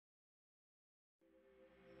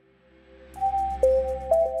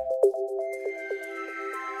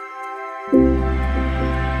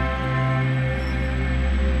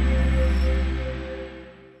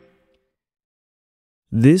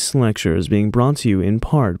This lecture is being brought to you in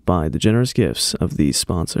part by the generous gifts of these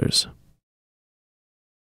sponsors.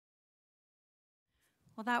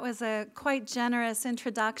 Well, that was a quite generous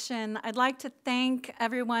introduction. I'd like to thank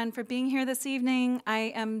everyone for being here this evening.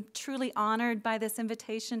 I am truly honored by this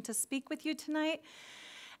invitation to speak with you tonight.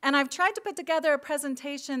 And I've tried to put together a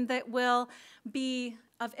presentation that will be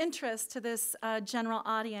of interest to this general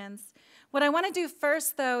audience. What I want to do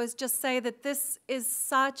first, though, is just say that this is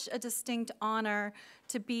such a distinct honor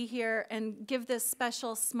to be here and give this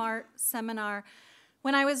special SMART seminar.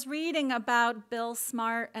 When I was reading about Bill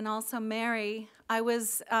Smart and also Mary, I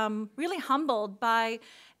was really humbled by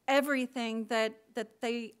everything that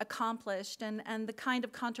they accomplished and the kind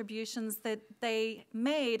of contributions that they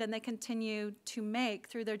made and they continue to make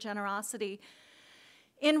through their generosity.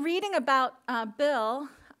 In reading about Bill,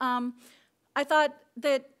 I thought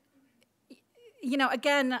that, you know,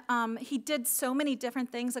 again, he did so many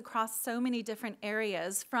different things across so many different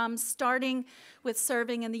areas, from starting with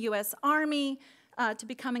serving in the U.S. Army to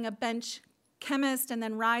becoming a bench chemist and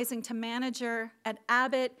then rising to manager at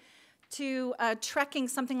Abbott, to trekking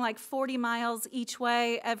something like 40 miles each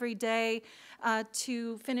way every day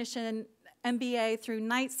to finish an MBA through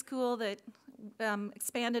night school that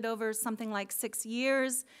expanded over something like 6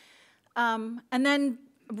 years, and then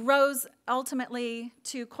rose ultimately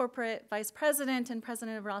to corporate vice president and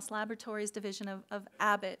president of Ross Laboratories division of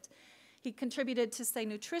Abbott. He contributed to, say,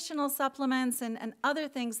 nutritional supplements and other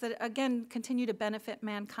things that, again, continue to benefit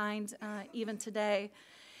mankind even today.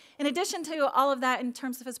 In addition to all of that, in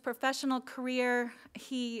terms of his professional career,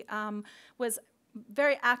 he was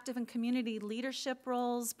very active in community leadership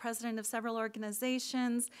roles, president of several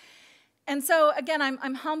organizations. And so, again,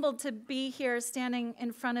 I'm humbled to be here standing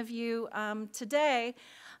in front of you today.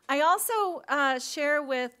 I also share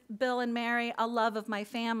with Bill and Mary a love of my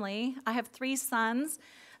family. I have 3 sons.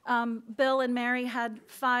 Bill and Mary had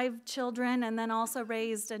 5 children and then also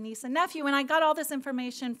raised a niece and nephew. And I got all this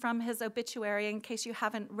information from his obituary. In case you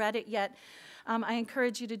haven't read it yet, I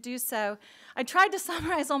encourage you to do so. I tried to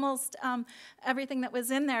summarize almost everything that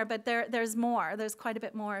was in there, but there's more. There's quite a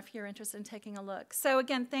bit more if you're interested in taking a look. So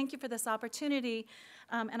again, thank you for this opportunity,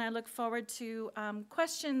 and I look forward to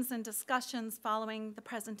questions and discussions following the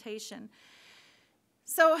presentation.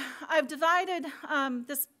 So I've divided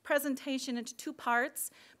this presentation into 2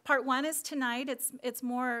 parts. Part 1 is tonight. It's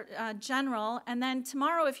more general. And then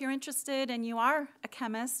tomorrow, if you're interested and you are a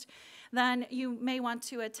chemist, then you may want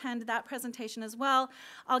to attend that presentation as well.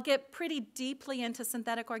 I'll get pretty deeply into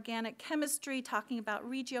synthetic organic chemistry, talking about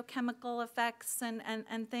regiochemical effects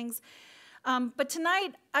and things. But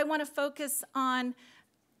tonight, I want to focus on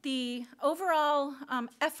the overall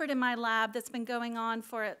effort in my lab that's been going on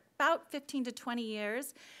for about 15 to 20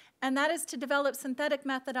 years, and that is to develop synthetic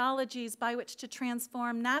methodologies by which to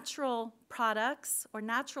transform natural products or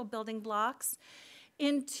natural building blocks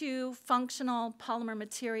into functional polymer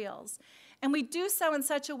materials. And we do so in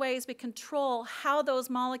such a way as we control how those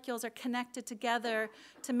molecules are connected together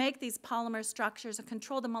to make these polymer structures and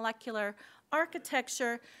control the molecular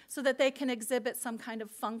architecture so that they can exhibit some kind of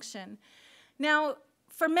function. Now,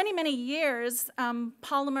 for many, many years,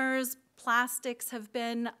 polymers, plastics have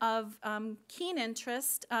been of keen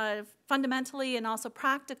interest, fundamentally and also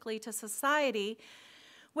practically to society,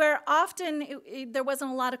 where often there wasn't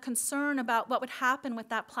a lot of concern about what would happen with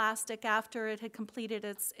that plastic after it had completed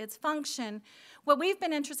its function. What we've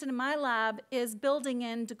been interested in my lab is building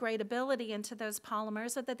in degradability into those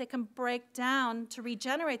polymers so that they can break down to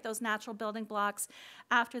regenerate those natural building blocks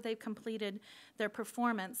after they've completed their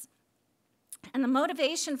performance. And the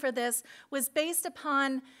motivation for this was based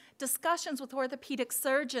upon discussions with orthopedic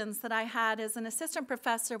surgeons that I had as an assistant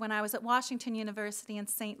professor when I was at Washington University in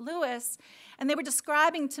St. Louis, and they were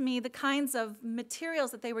describing to me the kinds of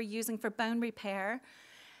materials that they were using for bone repair.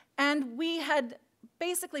 And we had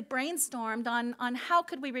basically brainstormed on how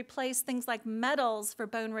could we replace things like metals for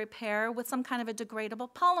bone repair with some kind of a degradable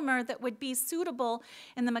polymer that would be suitable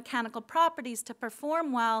in the mechanical properties to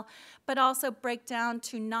perform well, but also break down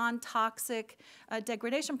to non-toxic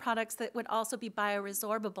degradation products that would also be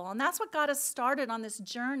bioresorbable. And that's what got us started on this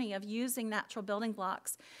journey of using natural building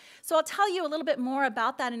blocks. So I'll tell you a little bit more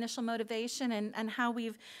about that initial motivation and how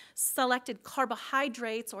we've selected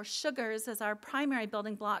carbohydrates or sugars as our primary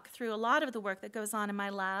building block through a lot of the work that goes on in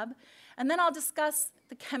my lab. And then I'll discuss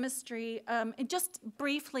the chemistry just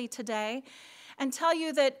briefly today and tell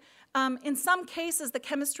you that in some cases the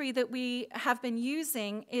chemistry that we have been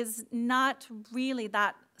using is not really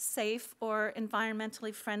that safe or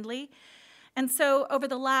environmentally friendly. And so over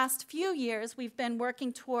the last few years, we've been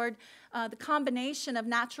working toward the combination of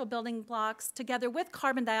natural building blocks together with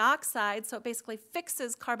carbon dioxide. So it basically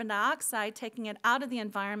fixes carbon dioxide, taking it out of the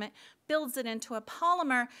environment, builds it into a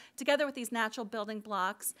polymer together with these natural building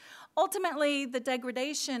blocks. Ultimately, the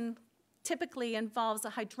degradation typically involves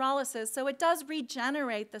a hydrolysis, so it does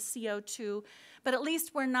regenerate the CO2, but at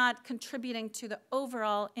least we're not contributing to the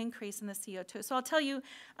overall increase in the CO2. So I'll tell you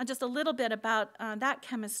just a little bit about that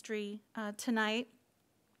chemistry tonight.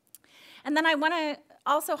 And then I want to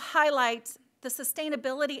also highlight the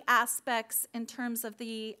sustainability aspects in terms of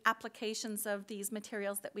the applications of these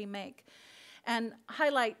materials that we make, and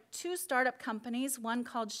highlight two startup companies, one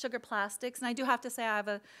called Sugar Plastics, and I do have to say I have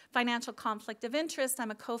a financial conflict of interest.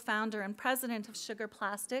 I'm a co-founder and president of Sugar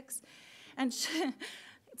Plastics, and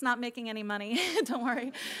it's not making any money, don't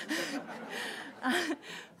worry.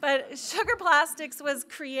 But Sugar Plastics was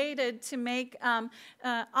created to make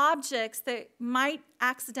objects that might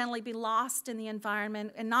accidentally be lost in the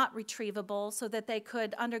environment and not retrievable so that they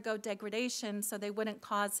could undergo degradation so they wouldn't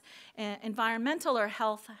cause environmental or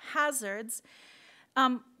health hazards.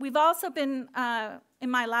 We've also been, in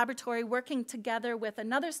my laboratory, working together with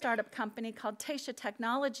another startup company called Tasha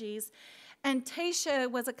Technologies. And Tasha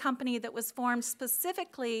was a company that was formed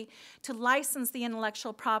specifically to license the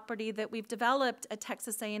intellectual property that we've developed at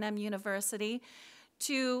Texas A&M University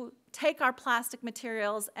to take our plastic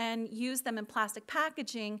materials and use them in plastic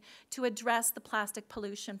packaging to address the plastic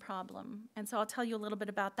pollution problem. And so I'll tell you a little bit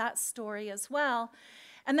about that story as well.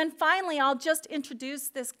 And then finally, I'll just introduce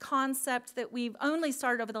this concept that we've only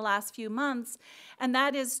started over the last few months, and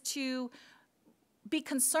that is to be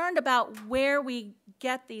concerned about where we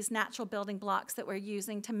get these natural building blocks that we're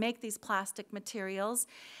using to make these plastic materials.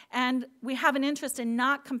 And we have an interest in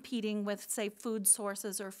not competing with, say, food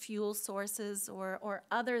sources or fuel sources or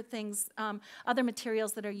other things, other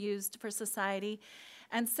materials that are used for society.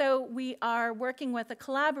 And so we are working with a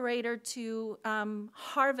collaborator to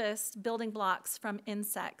harvest building blocks from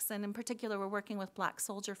insects. And in particular, we're working with black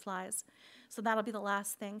soldier flies. So that'll be the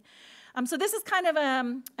last thing. So this is kind of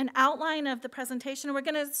an outline of the presentation. We're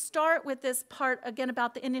going to start with this part, again,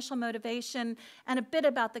 about the initial motivation and a bit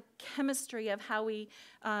about the chemistry of how we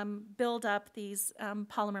build up these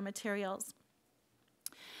polymer materials.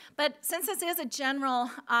 But since this is a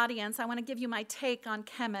general audience, I want to give you my take on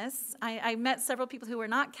chemists. I met several people who were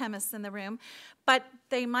not chemists in the room, but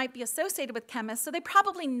they might be associated with chemists, so they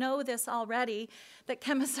probably know this already, that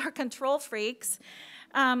chemists are control freaks.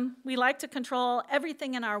 We like to control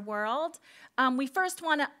everything in our world. We first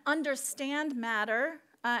want to understand matter,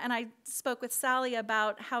 and I spoke with Sally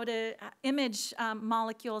about how to image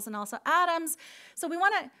molecules and also atoms. So we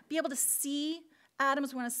want to be able to see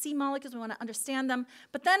atoms, we want to see molecules, we want to understand them,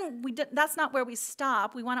 but then that's not where we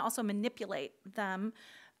stop. We want to also manipulate them.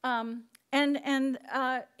 In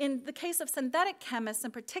the case of synthetic chemists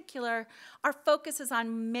in particular, our focus is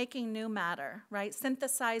on making new matter, right?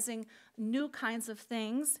 Synthesizing new kinds of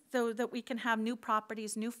things so that we can have new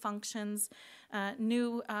properties, new functions,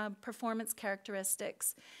 new performance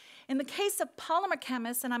characteristics. In the case of polymer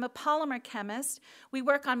chemists, and I'm a polymer chemist, we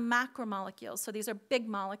work on macromolecules. So these are big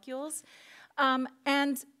molecules.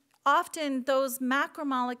 And often those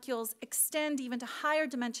macromolecules extend even to higher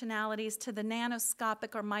dimensionalities to the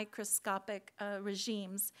nanoscopic or microscopic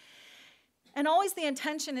regimes. And always the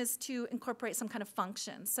intention is to incorporate some kind of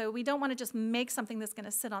function. So we don't want to just make something that's going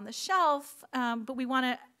to sit on the shelf, but we want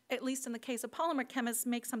to, at least in the case of polymer chemists,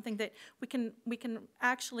 make something that we can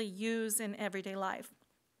actually use in everyday life.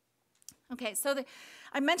 Okay, so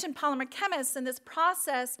I mentioned polymer chemists, and this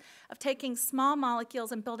process of taking small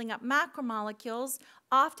molecules and building up macromolecules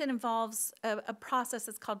often involves a process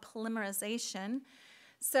that's called polymerization.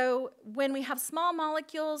 So when we have small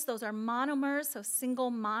molecules, those are monomers, so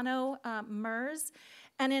single monomers,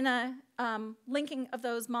 and in a linking of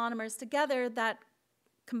those monomers together, that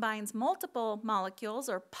combines multiple molecules,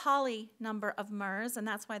 or poly number of mers, and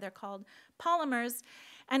that's why they're called polymers.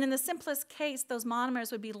 And in the simplest case, those monomers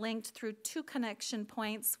would be linked through two connection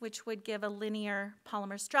points, which would give a linear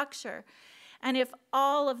polymer structure. And if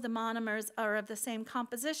all of the monomers are of the same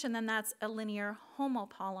composition, then that's a linear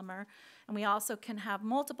homopolymer. And we also can have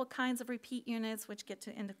multiple kinds of repeat units, which get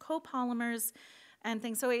into copolymers and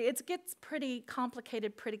things. So it gets pretty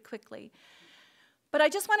complicated pretty quickly. But I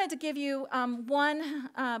just wanted to give you one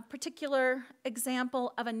particular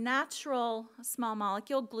example of a natural small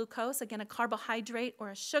molecule, glucose, again, a carbohydrate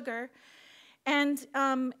or a sugar. And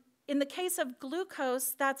in the case of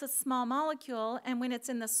glucose, that's a small molecule, and when it's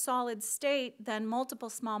in the solid state, then multiple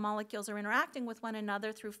small molecules are interacting with one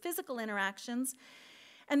another through physical interactions.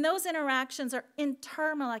 And those interactions are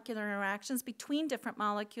intermolecular interactions between different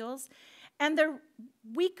molecules. And they're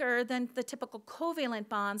weaker than the typical covalent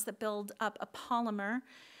bonds that build up a polymer.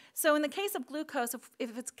 So in the case of glucose,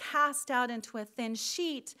 if it's cast out into a thin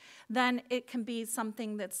sheet, then it can be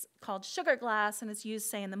something that's called sugar glass, and it's used,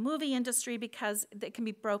 say, in the movie industry because it can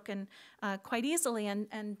be broken quite easily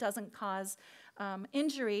and doesn't cause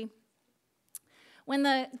injury. When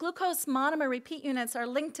the glucose monomer repeat units are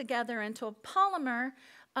linked together into a polymer,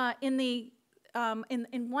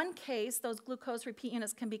 in one case, those glucose repeat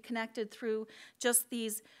units can be connected through just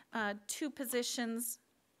these two positions.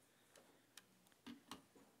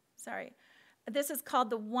 Sorry. This is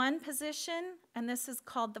called the 1 position, and this is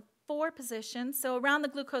called the 4 position. So around the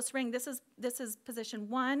glucose ring, this is position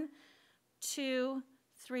 1, 2,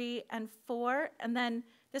 3, and 4, and then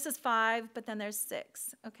this is 5, but then there's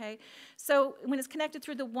 6, okay? So when it's connected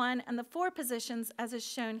through the 1 and the 4 positions, as is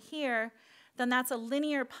shown here, then that's a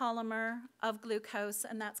linear polymer of glucose,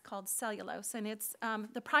 and that's called cellulose. And it's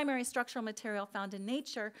the primary structural material found in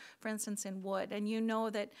nature, for instance, in wood. And you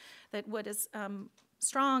know that wood is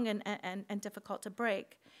strong and difficult to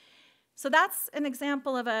break. So that's an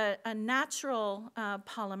example of a natural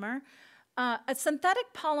polymer. A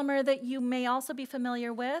synthetic polymer that you may also be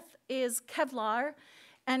familiar with is Kevlar.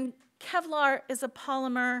 And Kevlar is a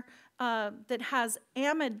polymer that has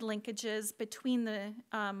amide linkages between the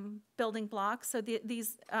building blocks. So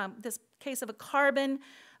this case of a carbon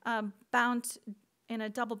bound in a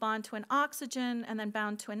double bond to an oxygen and then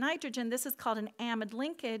bound to a nitrogen, this is called an amide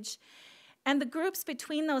linkage. And the groups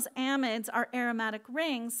between those amides are aromatic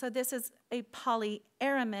rings, so this is a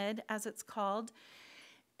polyaramid, as it's called.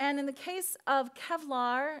 And in the case of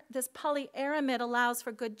Kevlar, this polyaramid allows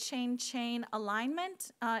for good chain-chain alignment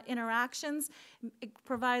interactions. It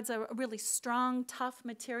provides a really strong, tough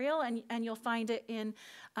material, and you'll find it in,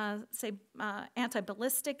 say,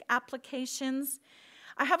 anti-ballistic applications.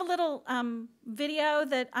 I have a little video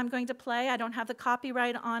that I'm going to play. I don't have the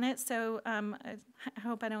copyright on it, so I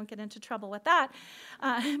hope I don't get into trouble with that.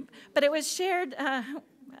 But it was shared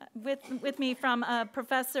with me from a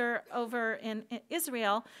professor over in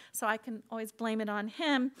Israel, so I can always blame it on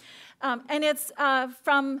him. And it's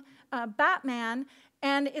from Batman,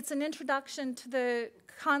 and it's an introduction to the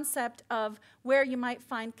concept of where you might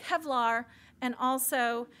find Kevlar and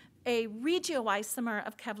also a regioisomer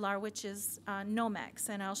of Kevlar, which is Nomex,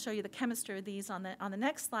 and I'll show you the chemistry of these on the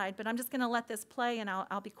next slide. But I'm just going to let this play, and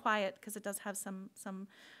I'll be quiet because it does have some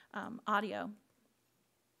audio.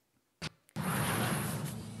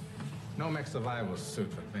 Nomex survival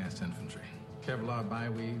suit for advanced infantry. Kevlar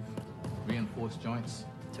biweave, reinforced joints.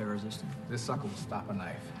 Tear resistant. This sucker will stop a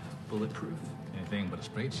knife. Bulletproof. Anything but a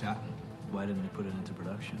straight shot. Why didn't they put it into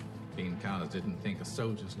production? Bean counters didn't think a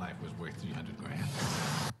soldier's life was worth 300 grand.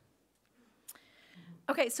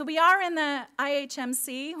 Okay, so we are in the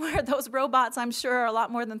IHMC, where those robots, I'm sure, are a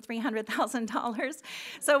lot more than $300,000.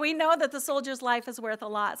 So we know that the soldier's life is worth a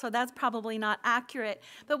lot, so that's probably not accurate.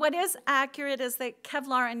 But what is accurate is that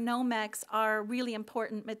Kevlar and Nomex are really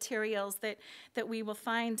important materials that we will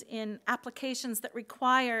find in applications that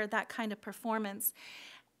require that kind of performance.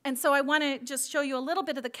 And so I want to just show you a little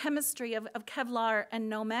bit of the chemistry of Kevlar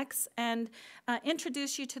and Nomex and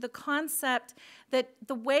introduce you to the concept that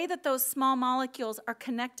the way that those small molecules are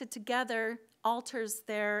connected together alters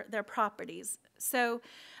their properties. So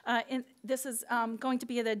this is going to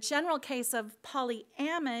be the general case of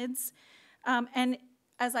polyamides. And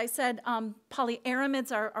as I said,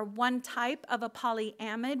 polyaramids are one type of a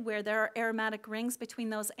polyamide where there are aromatic rings between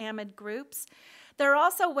those amide groups. There are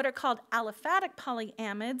also what are called aliphatic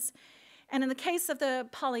polyamides. And in the case of the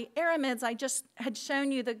polyaramids, I just had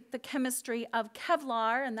shown you the chemistry of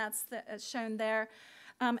Kevlar, and that's shown there.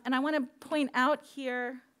 And I want to point out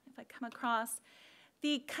here, if I come across,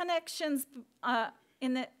 the connections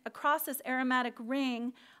across this aromatic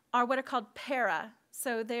ring are what are called para.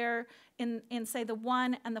 So they're in, say, the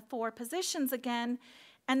 1 and the 4 positions again.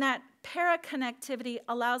 And that para-connectivity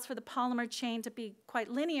allows for the polymer chain to be quite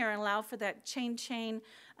linear and allow for that chain-chain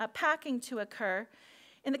packing to occur.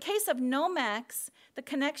 In the case of Nomex, the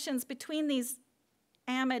connections between these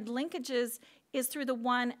amide linkages is through the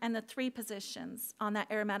 1 and the 3 positions on that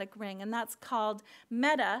aromatic ring, and that's called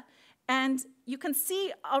meta. And you can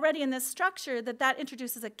see already in this structure that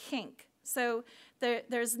introduces a kink. So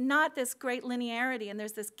there's not this great linearity, and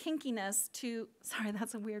there's this kinkiness to, sorry,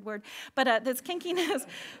 that's a weird word, but this kinkiness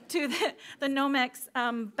to the Nomex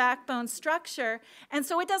backbone structure. And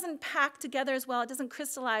so it doesn't pack together as well, it doesn't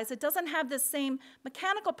crystallize, it doesn't have the same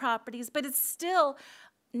mechanical properties, but it's still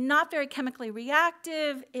not very chemically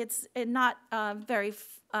reactive. It's not very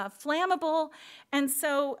flammable. And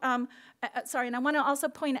so, sorry, and I want to also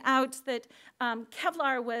point out that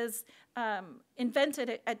Kevlar was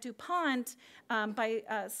invented at DuPont by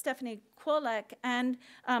Stephanie Kwolek. And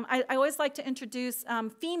I always like to introduce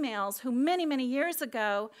females who many, many years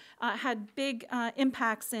ago had big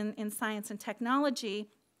impacts in science and technology.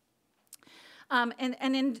 And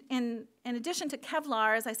in addition to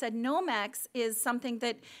Kevlar, as I said, Nomex is something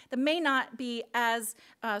that may not be as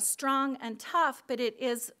strong and tough, but it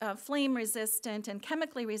is flame resistant and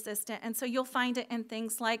chemically resistant. And so you'll find it in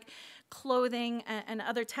things like clothing and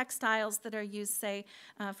other textiles that are used, say,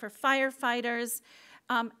 for firefighters.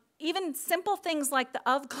 Even simple things like the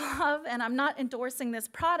UV glove, and I'm not endorsing this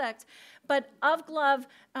product, but UV glove,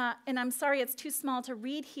 and I'm sorry it's too small to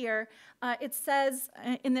read here, it says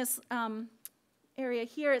in this area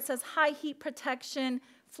here, it says high heat protection,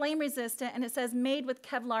 flame resistant, and it says made with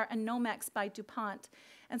Kevlar and Nomex by DuPont.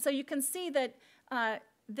 And so you can see that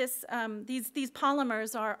these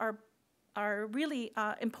polymers are really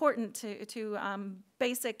important to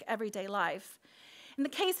basic everyday life. In the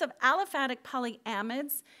case of aliphatic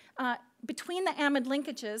polyamides, between the amide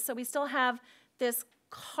linkages, so we still have this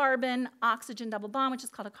carbon-oxygen double bond, which is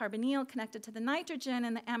called a carbonyl, connected to the nitrogen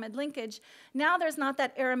and the amide linkage. Now there's not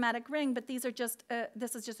that aromatic ring, but these are just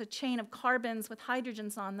this is just a chain of carbons with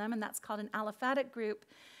hydrogens on them, and that's called an aliphatic group.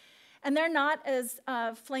 And they're not as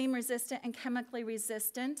flame-resistant and chemically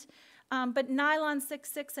resistant. But nylon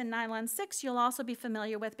 6,6 and nylon 6 you'll also be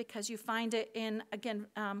familiar with because you find it in, again,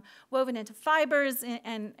 woven into fibers,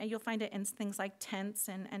 and you'll find it in things like tents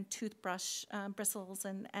and toothbrush bristles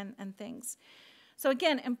and things. So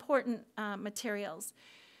again, important materials.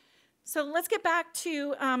 So let's get back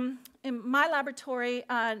to, in my laboratory,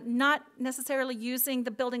 not necessarily using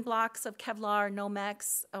the building blocks of Kevlar,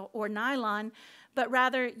 Nomex, or nylon, but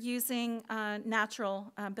rather using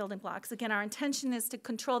natural building blocks. Again, our intention is to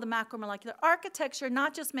control the macromolecular architecture,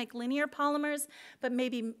 not just make linear polymers, but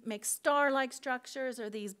maybe make star-like structures or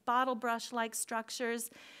these bottle brush-like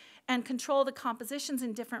structures, and control the compositions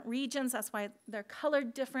in different regions. That's why they're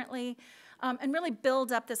colored differently. And really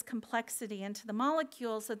build up this complexity into the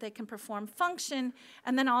molecules so that they can perform function,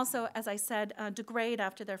 and then also, as I said, degrade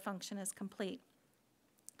after their function is complete.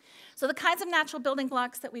 So the kinds of natural building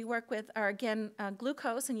blocks that we work with are, again,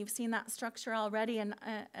 glucose, and you've seen that structure already, and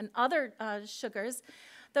other sugars.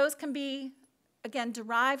 Those can be, again,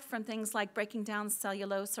 derived from things like breaking down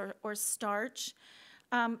cellulose or starch.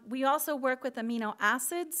 We also work with amino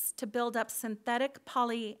acids to build up synthetic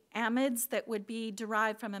polyamides that would be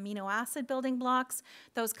derived from amino acid building blocks.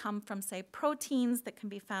 Those come from, say, proteins that can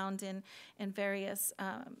be found in various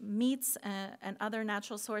meats and other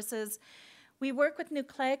natural sources. We work with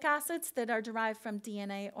nucleic acids that are derived from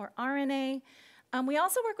DNA or RNA. We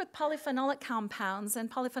also work with polyphenolic compounds,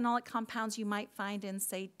 and polyphenolic compounds you might find in,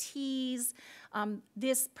 say, teas.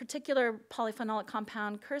 This particular polyphenolic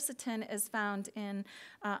compound, quercetin, is found in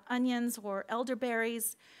onions or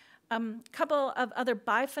elderberries. A couple of other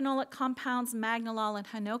biphenolic compounds, magnolol and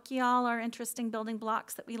hinokiol, are interesting building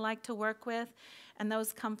blocks that we like to work with, and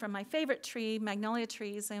those come from my favorite tree, magnolia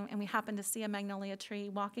trees, and we happen to see a magnolia tree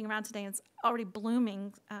walking around today, and it's already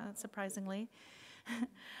blooming, surprisingly.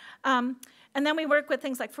 And then we work with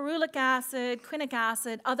things like ferulic acid, quinic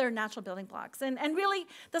acid, other natural building blocks. And really,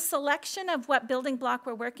 the selection of what building block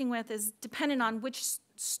we're working with is dependent on which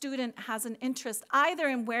student has an interest, either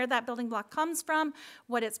in where that building block comes from,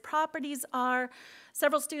 what its properties are.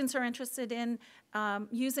 Several students are interested in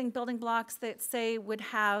using building blocks that, say, would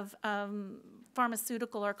have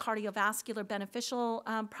pharmaceutical or cardiovascular beneficial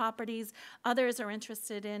properties. Others are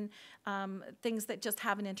interested in things that just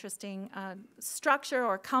have an interesting structure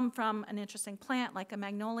or come from an interesting plant like a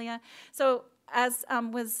magnolia. So as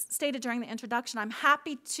was stated during the introduction, I'm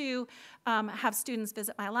happy to have students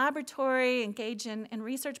visit my laboratory, engage in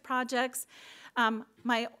research projects.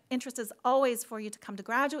 My interest is always for you to come to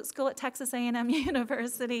graduate school at Texas A&M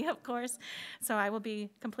University, of course, so I will be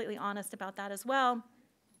completely honest about that as well.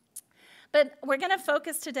 But we're going to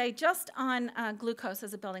focus today just on glucose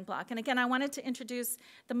as a building block. And again, I wanted to introduce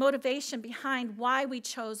the motivation behind why we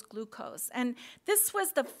chose glucose. And this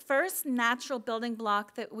was the first natural building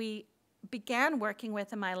block that we began working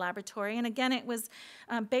with in my laboratory. And again, it was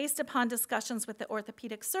based upon discussions with the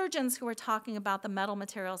orthopedic surgeons who were talking about the metal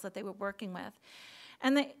materials that they were working with.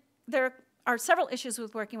 And there are several issues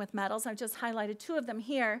with working with metals. I've just highlighted two of them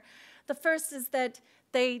here. The first is that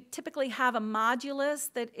they typically have a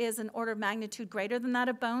modulus that is an order of magnitude greater than that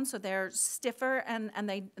of bone, so they're stiffer and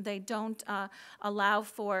they don't allow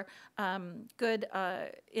for good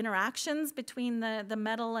interactions between the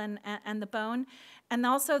metal and the bone. And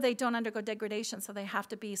also they don't undergo degradation, so they have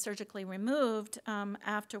to be surgically removed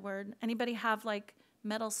afterward. Anybody have like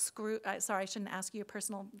metal screw, sorry, I shouldn't ask you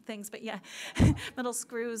personal things, but yeah, metal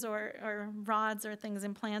screws or rods or things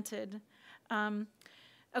implanted.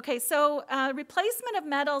 Okay, so replacement of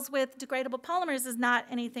metals with degradable polymers is not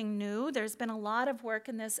anything new. There's been a lot of work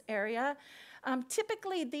in this area.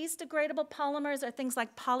 Typically, these degradable polymers are things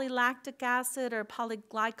like polylactic acid or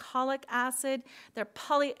polyglycolic acid. They're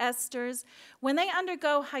polyesters. When they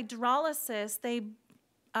undergo hydrolysis, they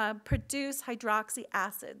produce hydroxy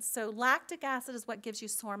acids. So lactic acid is what gives you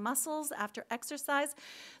sore muscles after exercise.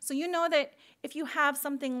 So you know that if you have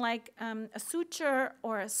something like a suture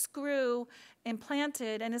or a screw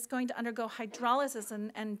implanted and it's going to undergo hydrolysis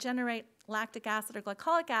and generate lactic acid or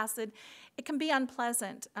glycolic acid, it can be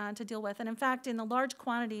unpleasant to deal with. And in fact, in the large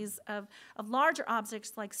quantities of larger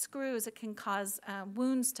objects like screws, it can cause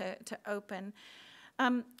wounds to open.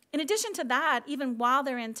 In addition to that, even while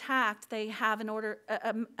they're intact, they have a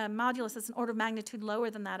modulus that's an order of magnitude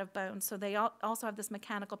lower than that of bone. So they also have this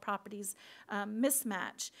mechanical properties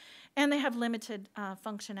mismatch. And they have limited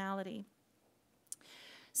functionality.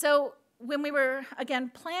 So when we were,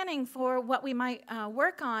 again, planning for what we might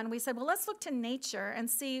work on, we said, well, let's look to nature and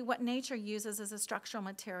see what nature uses as a structural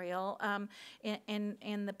material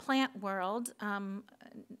in the plant world.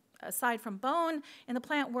 Aside from bone, in the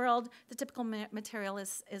plant world, the typical material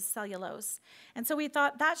is cellulose. And so we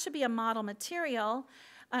thought that should be a model material.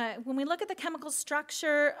 When we look at the chemical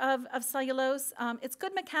structure of cellulose, its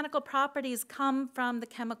good mechanical properties come from the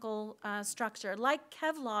chemical structure. Like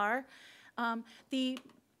Kevlar, the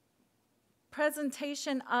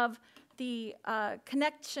presentation of the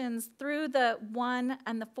connections through the 1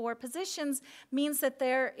 and the 4 positions means that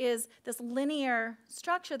there is this linear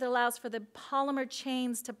structure that allows for the polymer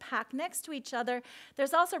chains to pack next to each other.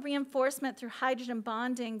 There's also reinforcement through hydrogen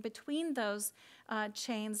bonding between those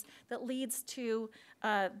chains that leads to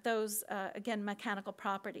those, again, mechanical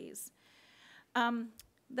properties.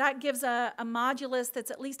 That gives a modulus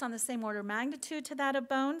that's at least on the same order of magnitude to that of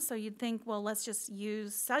bone. So you'd think, well, let's just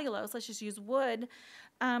use cellulose, let's just use wood.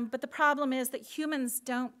 But the problem is that humans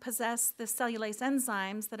don't possess the cellulase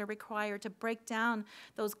enzymes that are required to break down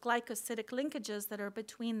those glycosidic linkages that are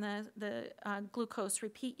between the glucose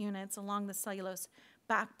repeat units along the cellulose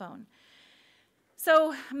backbone.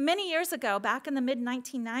 So many years ago, back in the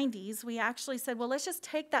mid-1990s, we actually said, well, let's just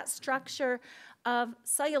take that structure of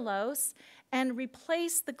cellulose and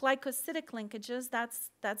replace the glycosidic linkages,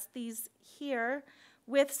 that's these here,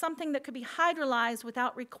 with something that could be hydrolyzed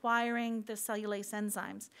without requiring the cellulase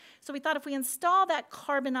enzymes. So we thought if we install that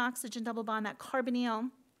carbon-oxygen double bond, that carbonyl,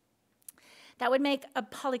 that would make a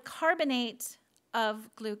polycarbonate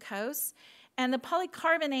of glucose. And the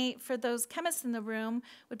polycarbonate, for those chemists in the room,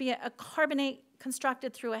 would be a carbonate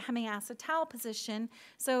constructed through a hemiacetal position.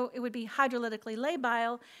 So it would be hydrolytically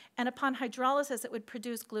labile, and upon hydrolysis, it would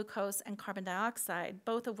produce glucose and carbon dioxide,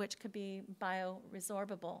 both of which could be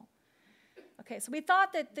bioresorbable. Okay, so we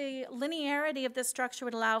thought that the linearity of this structure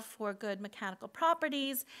would allow for good mechanical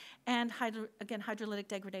properties, and again, hydrolytic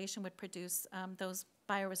degradation would produce those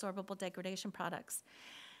bioresorbable degradation products.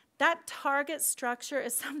 That target structure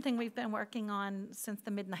is something we've been working on since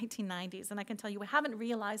the mid-1990s, and I can tell you we haven't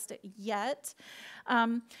realized it yet.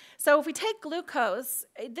 So if we take glucose,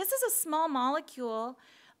 this is a small molecule,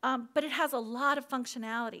 but it has a lot of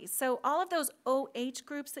functionality. So all of those OH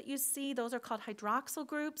groups that you see, those are called hydroxyl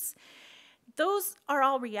groups. Those are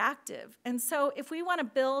all reactive. And so if we want to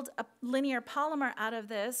build a linear polymer out of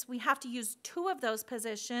this, we have to use 2 of those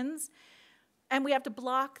positions, and we have to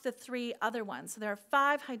block the 3 other ones. So there are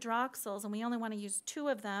 5 hydroxyls, and we only want to use 2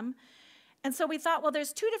 of them. And so we thought, well,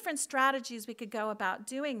 there's 2 different strategies we could go about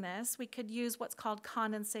doing this. We could use what's called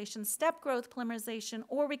condensation step growth polymerization,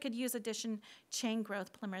 or we could use addition chain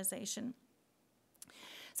growth polymerization.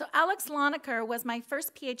 So Alex Lonecker was my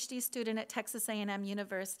first PhD student at Texas A&M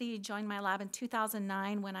University. He joined my lab in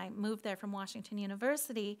 2009 when I moved there from Washington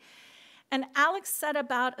University. And Alex set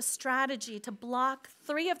about a strategy to block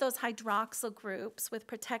 3 of those hydroxyl groups with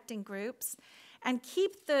protecting groups and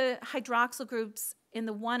keep the hydroxyl groups in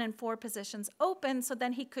the 1 and 4 positions open, so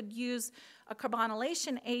then he could use a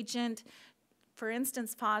carbonylation agent, for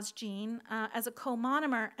instance, phosgene, as a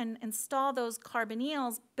comonomer and install those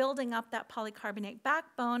carbonyls, building up that polycarbonate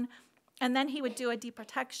backbone, and then he would do a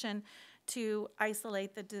deprotection to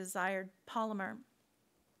isolate the desired polymer.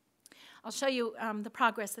 I'll show you the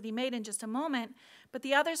progress that he made in just a moment. But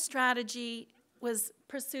the other strategy was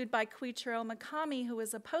pursued by Koichiro Mikami, who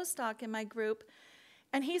was a postdoc in my group.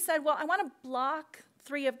 And he said, well, I want to block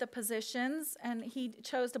 3 of the positions. And he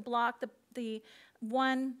chose to block the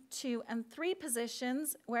 1, 2, and 3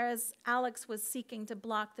 positions, whereas Alex was seeking to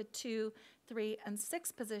block the 2, 3, and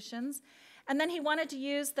 6 positions. And then he wanted to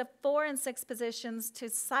use the 4 and 6 positions to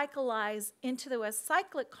cyclize into a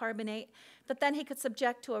cyclic carbonate that then he could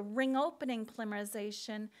subject to a ring opening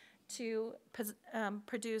polymerization to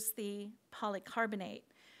produce the polycarbonate.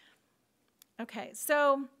 Okay,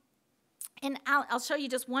 so I'll show you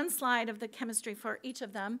just one slide of the chemistry for each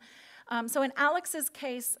of them. So in Alex's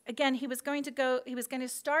case, again, he was going to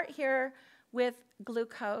start here with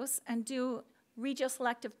glucose and do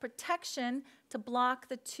regioselective protection to block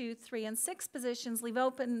the 2, 3, and 6 positions, leave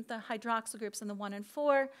open the hydroxyl groups in the 1 and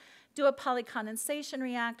 4, do a polycondensation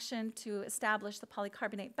reaction to establish the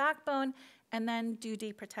polycarbonate backbone, and then do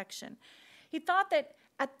deprotection. He thought that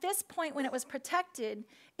at this point when it was protected,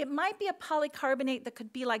 it might be a polycarbonate that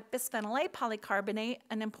could be like bisphenol A polycarbonate,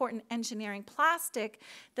 an important engineering plastic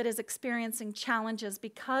that is experiencing challenges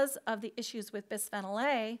because of the issues with bisphenol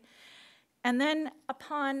A. And then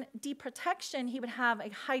upon deprotection, he would have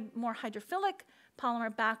a more hydrophilic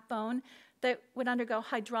polymer backbone that would undergo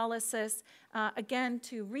hydrolysis, again,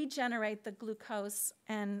 to regenerate the glucose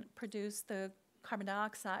and produce the carbon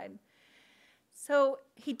dioxide. So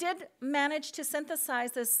he did manage to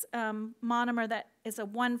synthesize this monomer that is a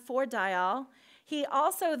 1,4-diol. He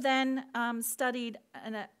also then studied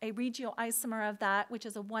a regioisomer of that, which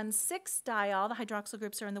is a 1,6-diol. The hydroxyl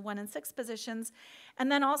groups are in the 1 and 6 positions.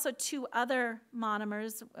 And then also 2 other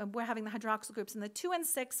monomers. We're having the hydroxyl groups in the 2 and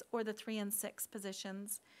 6 or the 3 and 6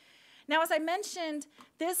 positions. Now, as I mentioned,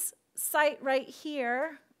 this site right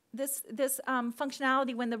here, this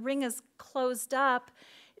functionality when the ring is closed up,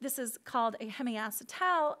 this is called a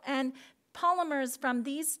hemiacetal, and polymers from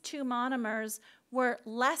these 2 monomers were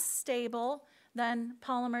less stable than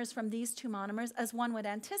polymers from these 2 monomers, as one would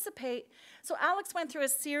anticipate. So Alex went through a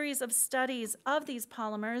series of studies of these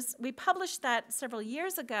polymers. We published that several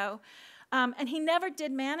years ago, and he never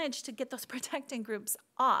did manage to get those protecting groups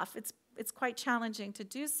off. It's quite challenging to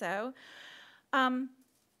do so.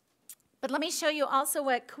 But let me show you also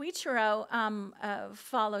what Koichiro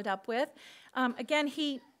followed up with. Again,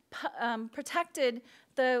 he protected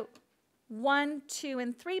the 1, 2,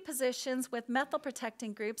 and 3 positions with methyl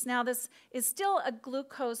protecting groups. Now this is still a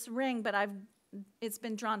glucose ring, but it's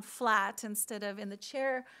been drawn flat instead of in the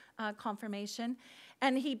chair conformation.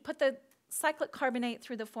 And he put the cyclic carbonate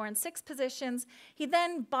through the 4 and 6 positions. He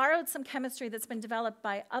then borrowed some chemistry that's been developed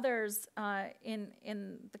by others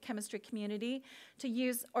in the chemistry community to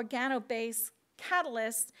use organo-based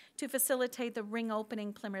catalysts to facilitate the ring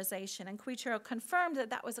opening polymerization. And Koichiro confirmed that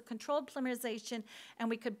that was a controlled polymerization and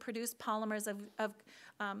we could produce polymers of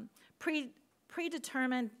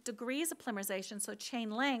predetermined degrees of polymerization, so chain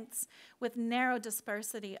lengths, with narrow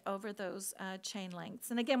dispersity over those chain lengths.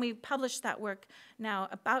 And again, we published that work now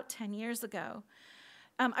about 10 years ago.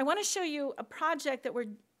 I want to show you a project that we're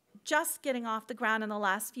just getting off the ground in the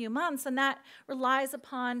last few months, and that relies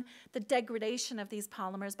upon the degradation of these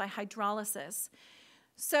polymers by hydrolysis.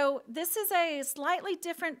 So this is a slightly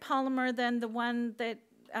different polymer than the one that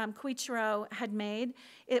Koichiro had made.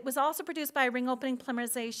 It was also produced by ring opening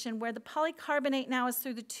polymerization, where the polycarbonate now is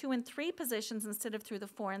through the 2 and 3 positions instead of through the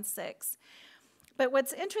 4 and 6. But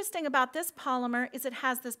what's interesting about this polymer is it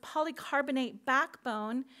has this polycarbonate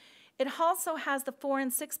backbone. It also has the 4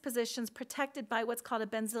 and 6 positions protected by what's called a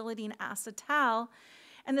benzylidine acetal.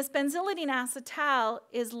 And this benzylidine acetal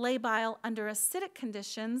is labile under acidic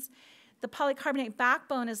conditions. The polycarbonate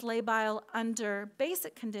backbone is labile under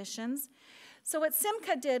basic conditions. So what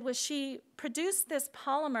Simca did was she produced this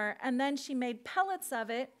polymer, and then she made pellets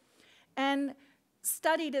of it and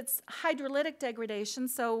studied its hydrolytic degradation,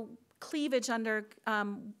 so cleavage under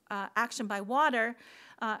action by water,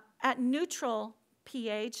 at neutral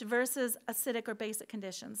pH versus acidic or basic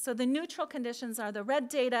conditions. So the neutral conditions are the red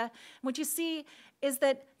data. What you see is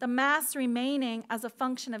that the mass remaining as a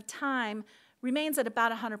function of time remains at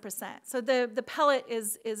about 100%. So the pellet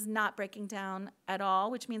is not breaking down at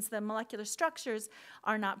all, which means the molecular structures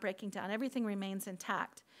are not breaking down. Everything remains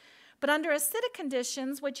intact. But under acidic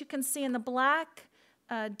conditions, what you can see in the black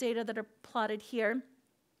data that are plotted here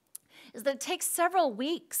is that it takes several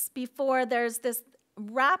weeks before there's this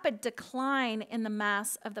rapid decline in the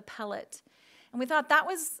mass of the pellet. And we thought that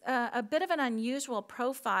was a bit of an unusual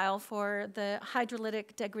profile for the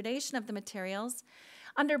hydrolytic degradation of the materials.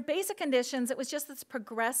 Under basic conditions, it was just this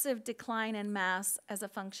progressive decline in mass as a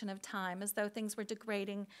function of time, as though things were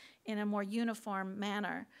degrading in a more uniform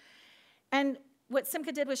manner. And what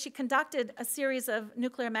Simca did was she conducted a series of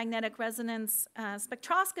nuclear magnetic resonance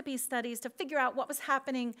spectroscopy studies to figure out what was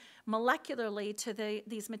happening molecularly to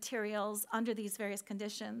these materials under these various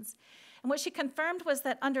conditions. And what she confirmed was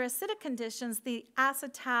that under acidic conditions, the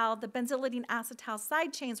acetal, the benzylidene acetal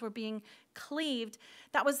side chains were being cleaved.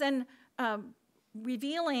 That was then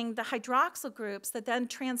revealing the hydroxyl groups that then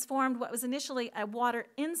transformed what was initially a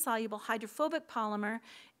water-insoluble hydrophobic polymer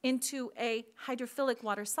into a hydrophilic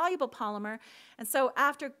water-soluble polymer. And so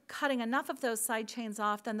after cutting enough of those side chains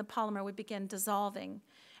off, then the polymer would begin dissolving.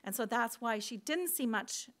 And so that's why she didn't see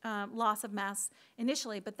much loss of mass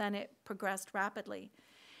initially, but then it progressed rapidly.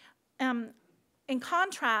 In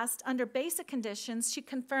contrast, under basic conditions, she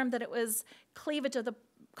confirmed that it was cleavage of the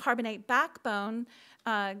carbonate backbone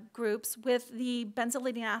groups with the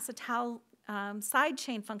benzylidene acetal side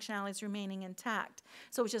chain functionalities remaining intact.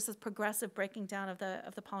 So it was just this progressive breaking down of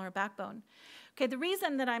the polymer backbone. Okay, the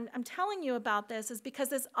reason that I'm telling you about this is because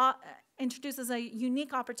this introduces a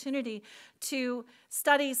unique opportunity to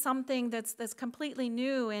study something that's completely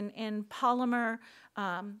new in polymer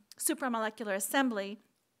supramolecular assembly.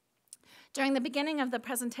 During the beginning of the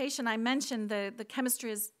presentation, I mentioned the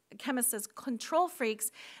chemists as control freaks,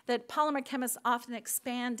 that polymer chemists often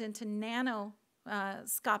expand into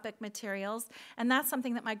nanoscopic materials, and that's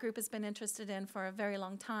something that my group has been interested in for a very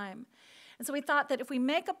long time. And so we thought that if we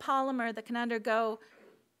make a polymer that can undergo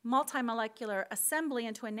multimolecular assembly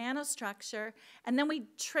into a nanostructure, and then we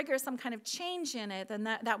trigger some kind of change in it, then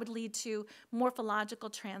that would lead to morphological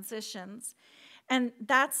transitions. And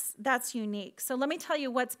that's unique. So let me tell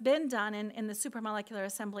you what's been done in the supramolecular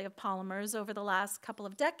assembly of polymers over the last couple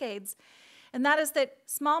of decades. And that is that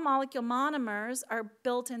small molecule monomers are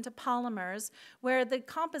built into polymers where the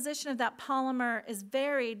composition of that polymer is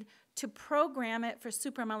varied to program it for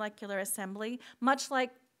supramolecular assembly, much like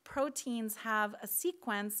proteins have a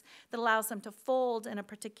sequence that allows them to fold in a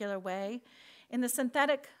particular way. In the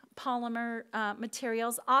synthetic polymer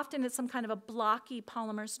materials, often it's some kind of a blocky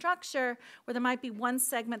polymer structure where there might be one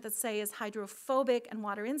segment that, say, is hydrophobic and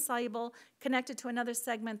water insoluble connected to another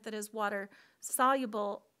segment that is water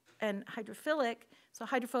soluble and hydrophilic. So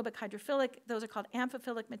hydrophobic, hydrophilic, those are called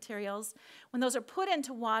amphiphilic materials. When those are put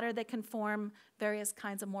into water, they can form various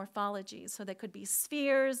kinds of morphologies. So they could be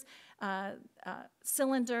spheres,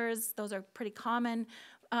 cylinders, those are pretty common.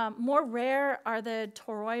 More rare are the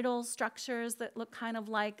toroidal structures that look kind of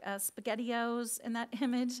like SpaghettiOs in that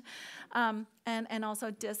image, and also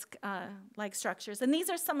disc-like structures. And these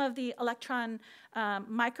are some of the electron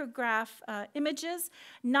micrograph images,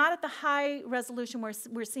 not at the high resolution where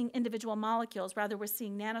we're seeing individual molecules. Rather, we're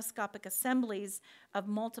seeing nanoscopic assemblies of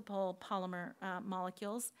multiple polymer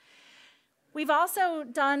molecules. We've also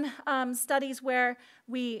done studies where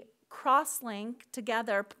we cross-link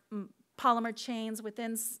together polymer chains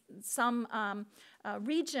within some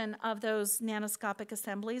region of those nanoscopic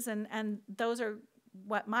assemblies, and those are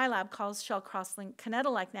what my lab calls shell cross-linked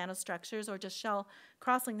kineta-like nanostructures, or just shell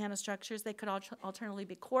cross-linked nanostructures. They could alternatively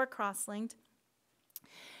be core cross-linked.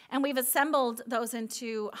 And we've assembled those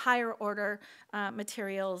into higher order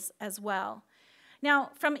materials as well.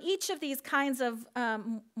 Now, from each of these kinds of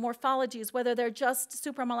morphologies, whether they're just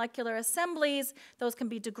supramolecular assemblies, those can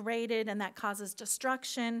be degraded and that causes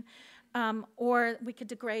destruction. Or we could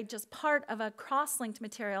degrade just part of a cross-linked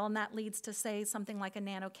material, and that leads to, say, something like a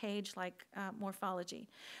nanocage-like morphology.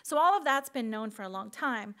 So all of that's been known for a long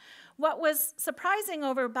time. What was surprising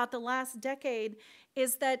over about the last decade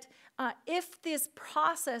is that if this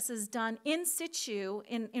process is done in situ,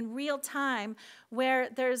 in real time, where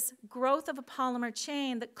there's growth of a polymer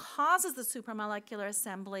chain that causes the supramolecular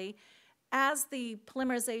assembly, as the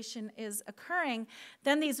polymerization is occurring,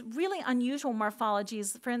 then these really unusual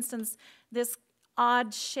morphologies, for instance, this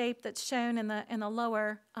odd shape that's shown in the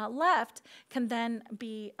lower left, can then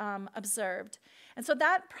be observed. And so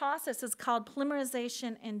that process is called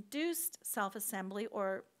polymerization-induced self-assembly,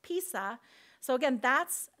 or PISA. So again,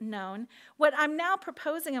 that's known. What I'm now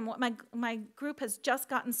proposing, and what my group has just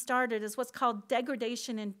gotten started, is what's called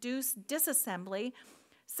degradation-induced disassembly.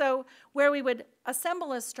 So where we would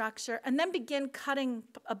assemble a structure and then begin cutting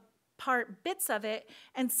apart bits of it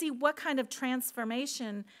and see what kind of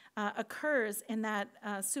transformation occurs in that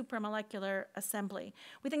supramolecular assembly.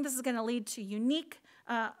 We think this is going to lead to unique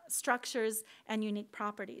structures and unique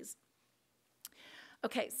properties.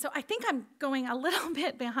 Okay, so I think I'm going a little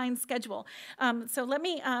bit behind schedule. So let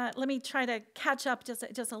me try to catch up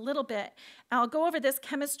just a little bit. I'll go over this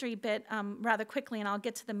chemistry bit rather quickly, and I'll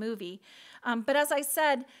get to the movie. But as I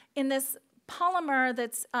said, in this polymer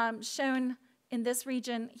that's shown in this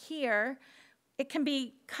region here, it can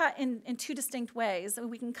be cut in two distinct ways.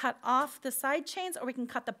 We can cut off the side chains or we can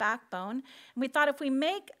cut the backbone. And we thought if we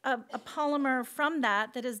make a polymer from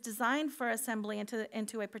that is designed for assembly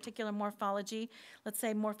into a particular morphology, let's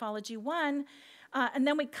say morphology 1, and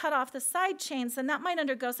then we cut off the side chains, then that might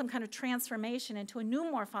undergo some kind of transformation into a new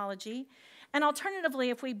morphology. And alternatively,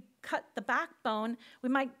 if we cut the backbone, we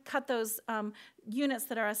might cut those units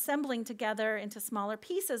that are assembling together into smaller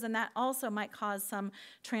pieces, and that also might cause some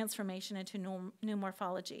transformation into new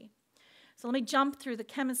morphology. So let me jump through the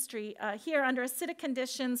chemistry. Here, under acidic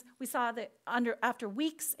conditions, we saw that after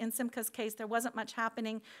weeks, in Simca's case, there wasn't much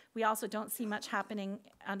happening. We also don't see much happening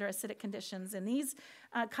under acidic conditions in these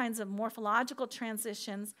kinds of morphological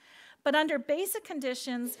transitions. But under basic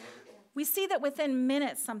conditions, we see that within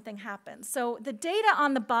minutes something happens. So the data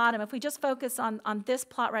on the bottom, if we just focus on this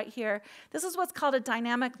plot right here, this is what's called a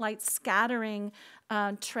dynamic light scattering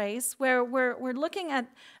trace, where we're looking at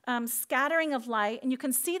scattering of light, and you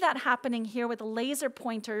can see that happening here with a laser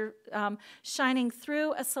pointer shining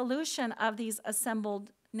through a solution of these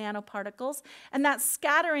assembled nanoparticles. And that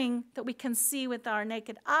scattering that we can see with our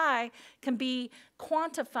naked eye can be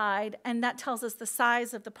quantified, and that tells us the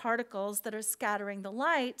size of the particles that are scattering the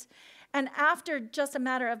light. And after just a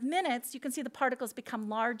matter of minutes, you can see the particles become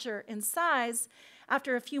larger in size.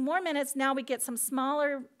 After a few more minutes, now we get some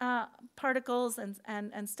smaller particles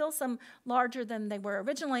and still some larger than they were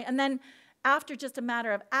originally. And then after just a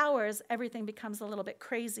matter of hours, everything becomes a little bit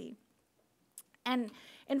crazy. And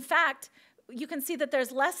in fact, you can see that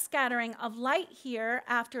there's less scattering of light here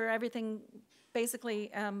after everything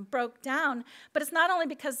basically broke down. But it's not only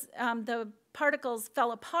because the particles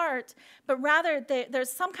fell apart, but rather there's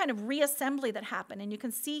some kind of reassembly that happened. And you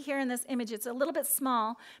can see here in this image, it's a little bit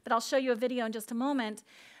small, but I'll show you a video in just a moment,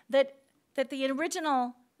 that the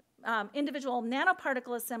original individual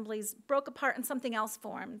nanoparticle assemblies broke apart and something else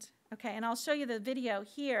formed. Okay, and I'll show you the video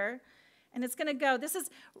here. And it's going to go, this is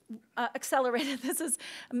accelerated, this is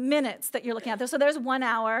minutes that you're looking at. So there's 1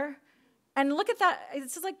 hour. And look at that,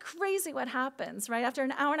 it's just like crazy what happens, right? After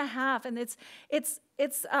an hour and a half, and it's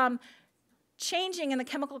changing in the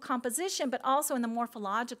chemical composition, but also in the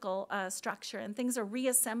morphological structure, and things are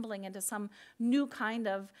reassembling into some new kind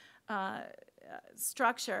of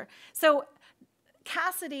structure. So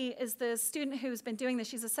Cassidy is the student who's been doing this.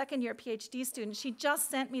 She's a second-year PhD student. She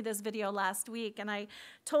just sent me this video last week, and I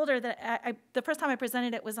told her that the first time I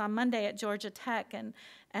presented it was on Monday at Georgia Tech,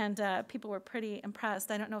 and people were pretty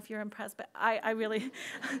impressed. I don't know if you're impressed, but I really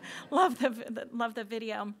love the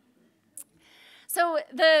video. So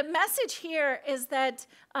the message here is that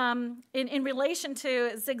in relation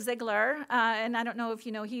to Zig Ziglar, and I don't know if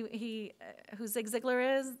you know who Zig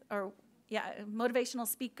Ziglar is, or yeah, motivational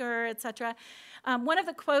speaker, etc. One of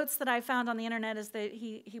the quotes that I found on the internet is that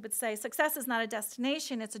he would say, "Success is not a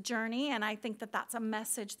destination; it's a journey." And I think that that's a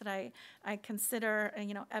message that I consider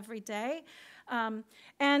every day.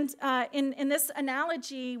 In this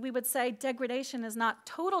analogy, we would say degradation is not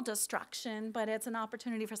total destruction, but it's an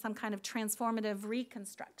opportunity for some kind of transformative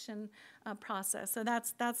reconstruction process. So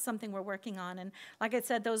that's something we're working on. And like I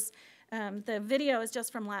said, the video is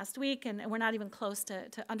just from last week, and we're not even close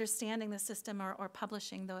to understanding the system or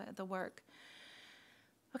publishing the work.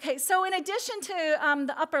 Okay, so in addition to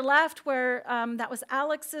the upper left, where that was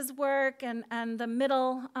Alex's work, and the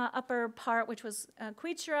middle upper part, which was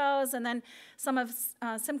Quichero's, and then some of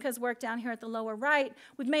Simca's work down here at the lower right,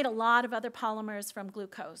 we've made a lot of other polymers from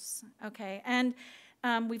glucose, okay? And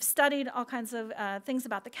we've studied all kinds of things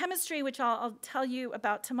about the chemistry, which I'll tell you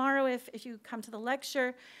about tomorrow if you come to the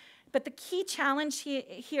lecture. But the key challenge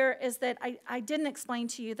here is that I didn't explain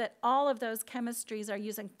to you that all of those chemistries are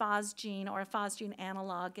using phosgene or a phosgene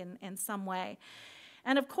analog in some way.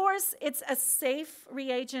 And of course, it's a safe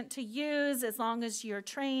reagent to use as long as you're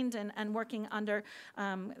trained and working under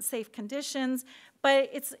safe conditions,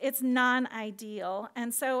 but it's non-ideal.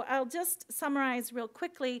 And so I'll just summarize real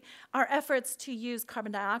quickly our efforts to use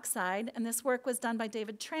carbon dioxide. And this work was done by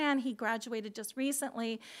David Tran. He graduated just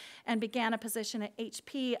recently and began a position at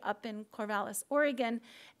HP up in Corvallis, Oregon.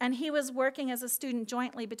 And he was working as a student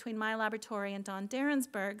jointly between my laboratory and Don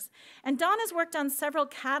Derensberg's. And Don has worked on several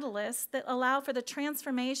catalysts that allow for the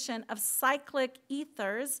transformation of cyclic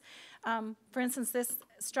ethers. For instance, this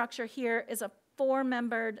structure here is a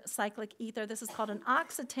 4-membered cyclic ether. This is called an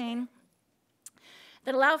oxetane,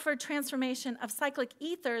 that allow for transformation of cyclic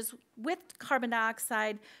ethers with carbon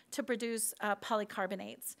dioxide to produce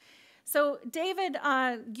polycarbonates. So David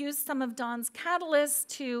used some of Don's catalysts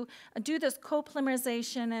to do this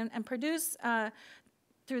copolymerization and produce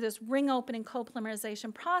through this ring opening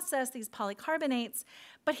copolymerization process, these polycarbonates,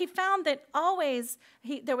 but he found that always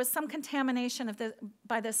there was some contamination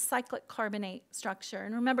by this cyclic carbonate structure.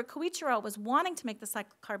 And remember, Koichiro was wanting to make the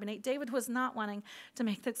cyclic carbonate. David was not wanting to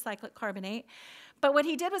make the cyclic carbonate. But what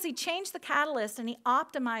he did was he changed the catalyst and he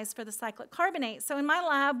optimized for the cyclic carbonate. So in my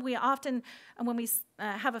lab, we often, when we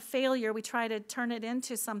have a failure, we try to turn it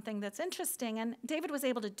into something that's interesting. And David was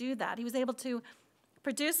able to do that. He was able to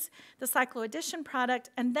produce the cycloaddition product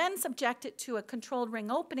and then subject it to a controlled ring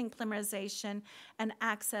opening polymerization and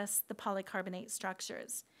access the polycarbonate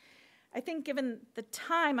structures. I think given the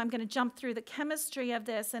time, I'm going to jump through the chemistry of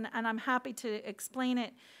this, and I'm happy to explain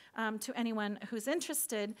it to anyone who's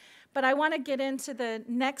interested. But I want to get into the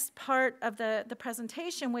next part of the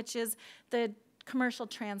presentation, which is the commercial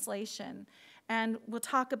translation. And we'll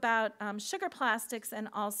talk about sugar plastics and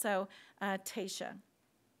also Taysha.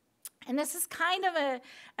 And this is kind of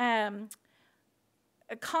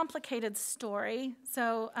a complicated story,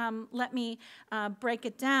 so let me break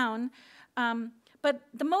it down. But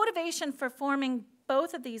the motivation for forming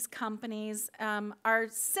both of these companies are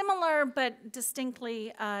similar but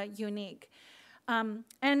distinctly unique. And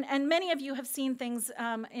many of you have seen things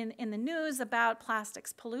in the news about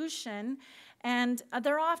plastics pollution. And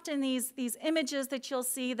there are often these images that you'll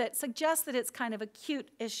see that suggest that it's kind of a cute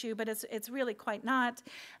issue, but it's really quite not.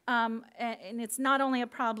 And it's not only a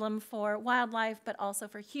problem for wildlife, but also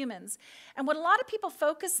for humans. And what a lot of people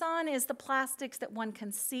focus on is the plastics that one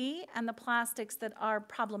can see and the plastics that are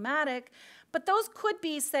problematic. But those could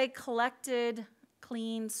be, say, collected,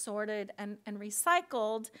 cleaned, sorted, and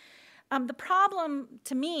recycled. The problem,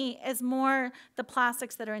 to me, is more the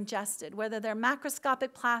plastics that are ingested, whether they're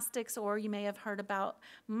macroscopic plastics or you may have heard about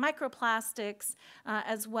microplastics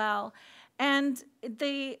as well. And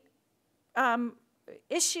the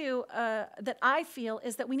issue that I feel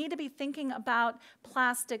is that we need to be thinking about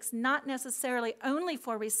plastics not necessarily only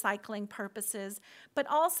for recycling purposes, but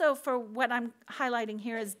also for what I'm highlighting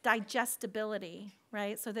here is digestibility,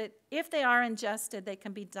 right? So that if they are ingested, they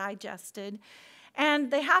can be digested.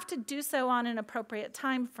 And they have to do so on an appropriate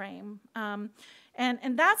time frame.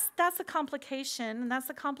 And that's a complication, and that's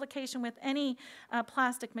a complication with any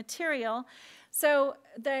plastic material. So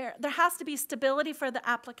there has to be stability for the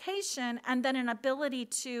application and then an ability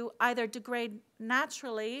to either degrade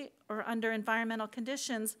naturally or under environmental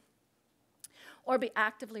conditions or be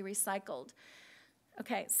actively recycled.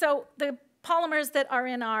 Okay, so the polymers that are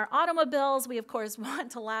in our automobiles, we of course want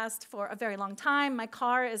to last for a very long time. My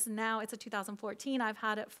car is now, it's a 2014. I've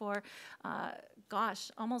had it for, gosh,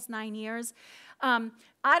 almost 9 years.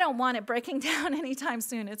 I don't want it breaking down anytime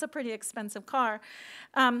soon. It's a pretty expensive car.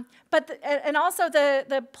 And also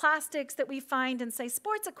the plastics that we find in, say,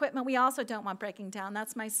 sports equipment, we also don't want breaking down.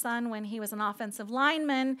 That's my son when he was an offensive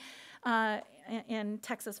lineman in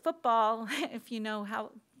Texas football, if you know how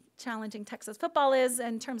challenging Texas football is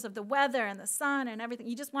in terms of the weather and the sun and everything.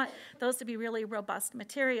 You just want those to be really robust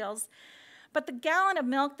materials. But the gallon of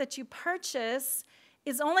milk that you purchase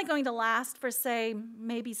is only going to last for, say,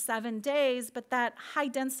 maybe 7 days, but that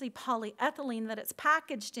high-density polyethylene that it's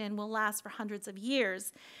packaged in will last for hundreds of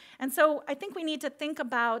years. And so I think we need to think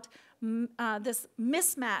about this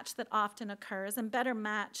mismatch that often occurs and better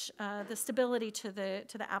match the stability to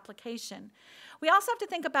the application. We also have to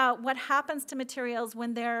think about what happens to materials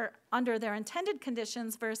when they're under their intended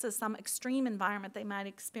conditions versus some extreme environment they might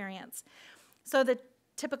experience. So the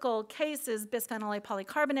typical case is bisphenol A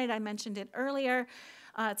polycarbonate. I mentioned it earlier.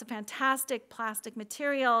 It's a fantastic plastic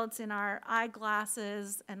material. It's in our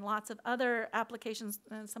eyeglasses and lots of other applications,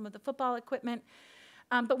 some of the football equipment.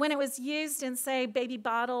 But when it was used in, say, baby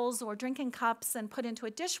bottles or drinking cups and put into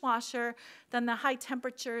a dishwasher, then the high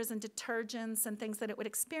temperatures and detergents and things that it would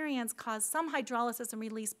experience caused some hydrolysis and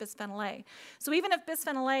release bisphenol A. So even if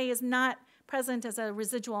bisphenol A is not present as a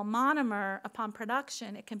residual monomer upon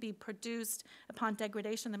production, it can be produced upon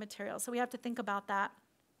degradation of the material. So we have to think about that.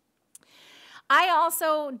 I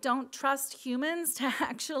also don't trust humans to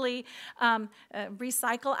actually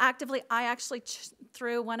recycle actively. I actually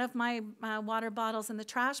threw one of my water bottles in the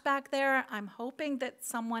trash back there. I'm hoping that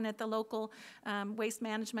someone at the local waste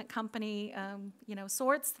management company,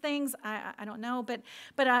 sorts things. I don't know, but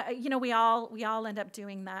we all end up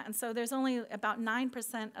doing that. And so there's only about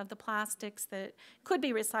 9% of the plastics that could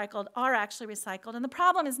be recycled are actually recycled. And the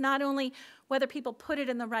problem is not only whether people put it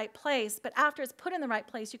in the right place, but after it's put in the right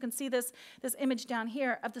place, you can see this image down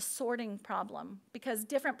here of the sorting problem, because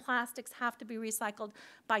different plastics have to be recycled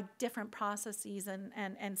by different processes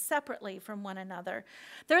and separately from one another.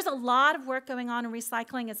 There's a lot of work going on in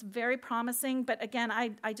recycling. It's very promising, but again,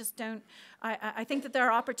 I just don't, I think that there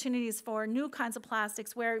are opportunities for new kinds of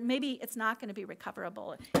plastics where maybe it's not going to be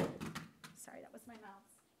recoverable. Sorry, that was my mouse.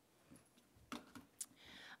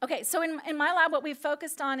 Okay, so in my lab, what we've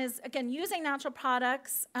focused on is, again, using natural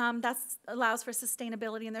products. That allows for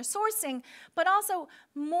sustainability in their sourcing, but also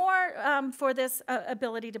more for this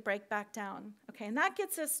ability to break back down. Okay, and that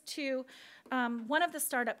gets us to one of the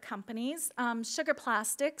startup companies, Sugar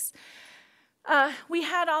Plastics. We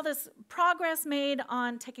had all this progress made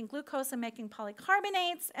on taking glucose and making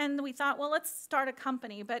polycarbonates, and we thought, well, let's start a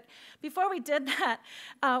company. But before we did that,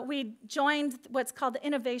 we joined what's called the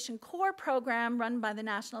Innovation Core program run by the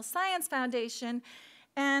National Science Foundation,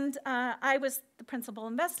 and I was the principal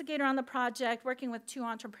investigator on the project, working with two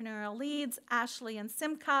entrepreneurial leads, Ashley and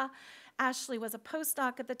Simca. Ashley was a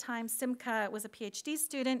postdoc at the time. Simca was a PhD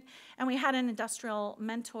student. And we had an industrial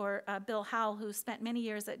mentor, Bill Howell, who spent many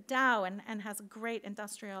years at Dow and has a great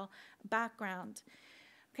industrial background.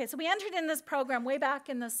 Okay, so we entered in this program way back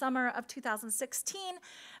in the summer of 2016.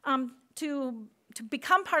 To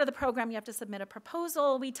become part of the program, you have to submit a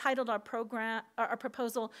proposal. We titled our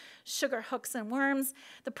proposal Sugar Hooks and Worms.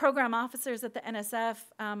 The program officers at the NSF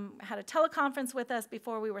had a teleconference with us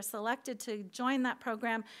before we were selected to join that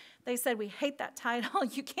program. They said, we hate that title.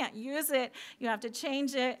 You can't use it. You have to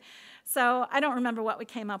change it. So I don't remember what we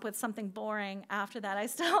came up with, something boring after that. I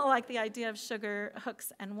still like the idea of sugar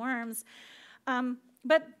hooks and worms.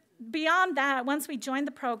 But beyond that, once we joined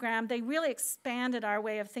the program, they really expanded our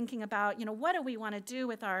way of thinking about, what do we want to do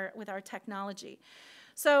with our technology?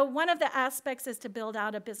 So one of the aspects is to build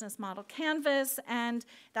out a business model canvas, and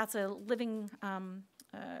that's a living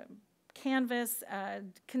canvas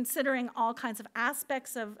considering all kinds of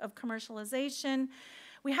aspects of commercialization.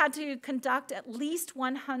 We had to conduct at least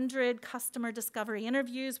 100 customer discovery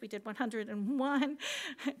interviews. We did 101.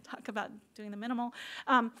 Talk about doing the minimal.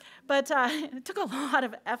 But it took a lot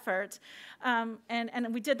of effort. And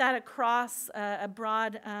we did that across a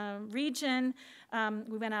broad region.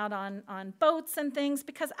 We went out on boats and things,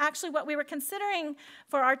 because actually what we were considering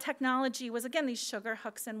for our technology was, again, these sugar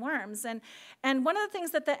hooks and worms. And one of the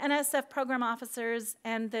things that the NSF program officers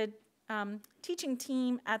and the teaching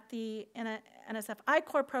team at the NSF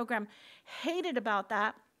I-Core program hated about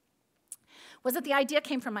that was that the idea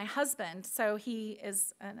came from my husband. So he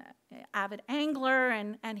is an avid angler,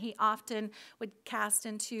 and he often would cast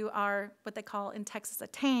into our, what they call in Texas, a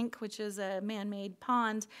tank, which is a man-made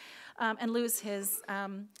pond, and lose his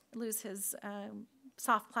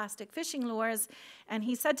soft plastic fishing lures. And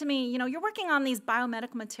he said to me, you're working on these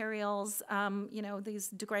biomedical materials, these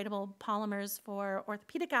degradable polymers for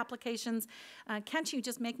orthopedic applications. Can't you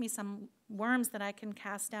just make me some worms that I can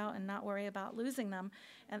cast out and not worry about losing them?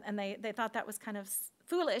 And they thought that was kind of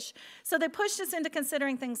foolish. So they pushed us into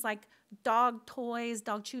considering things like dog toys,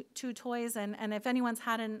 dog chew toys, and if anyone's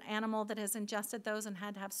had an animal that has ingested those and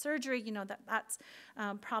had to have surgery, that's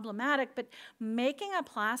problematic. But making a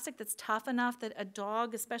plastic that's tough enough that a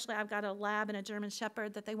dog, especially I've got a lab and a German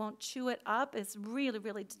Shepherd, that they won't chew it up is really,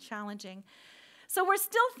 really challenging. So we're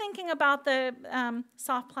still thinking about the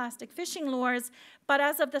soft plastic fishing lures, but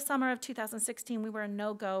as of the summer of 2016, we were a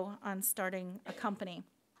no-go on starting a company.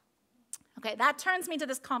 Okay, that turns me to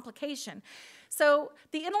this complication. So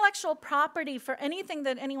the intellectual property for anything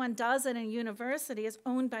that anyone does at a university is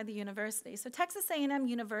owned by the university. So Texas A&M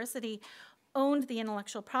University owned the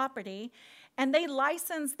intellectual property, and they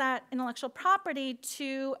licensed that intellectual property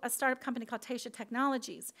to a startup company called Tasha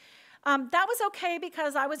Technologies. That was okay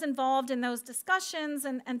because I was involved in those discussions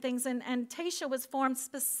and things, and Tasha was formed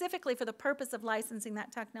specifically for the purpose of licensing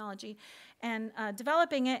that technology and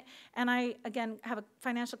developing it. And I, again, have a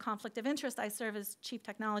financial conflict of interest. I serve as Chief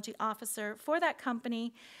Technology Officer for that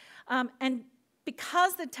company. And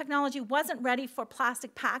because the technology wasn't ready for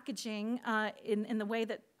plastic packaging in the way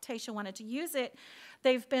that Tasha wanted to use it,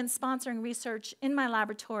 they've been sponsoring research in my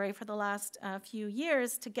laboratory for the last few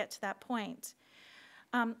years to get to that point.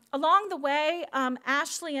 Along the way,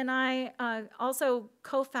 Ashley and I also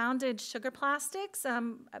co-founded Sugar Plastics,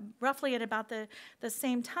 roughly at about the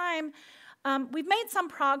same time. We've made some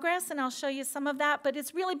progress, and I'll show you some of that, but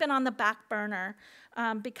it's really been on the back burner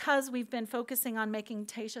because we've been focusing on making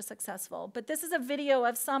Tasha successful. But this is a video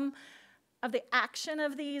of some of the action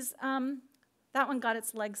of these. That one got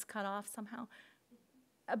its legs cut off somehow.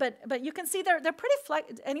 But you can see they're pretty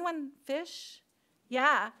anyone fish?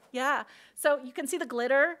 Yeah. So you can see the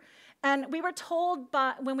glitter. And we were told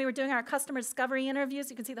when we were doing our customer discovery interviews,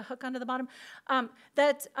 you can see the hook under the bottom,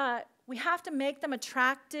 that We have to make them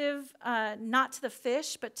attractive, not to the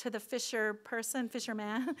fish, but to the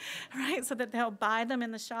fisherman, right? So that they'll buy them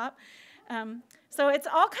in the shop. So it's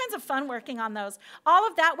all kinds of fun working on those. All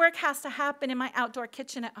of that work has to happen in my outdoor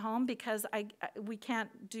kitchen at home because we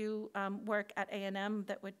can't do work at A&M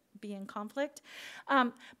that would be in conflict.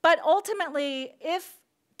 But ultimately, if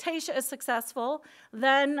Taysha is successful,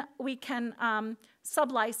 then we can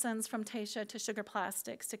sub-license from Taysha to Sugar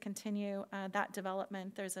Plastics to continue that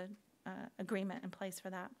development. There's an agreement in place for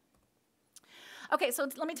that. Okay, so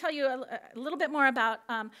let me tell you a little bit more about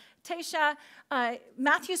Taysha.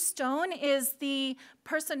 Matthew Stone is the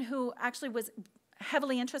person who actually was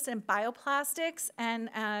heavily interested in bioplastics and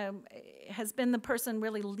has been the person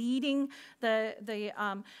really leading the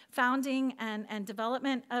founding and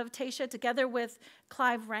development of Taysha together with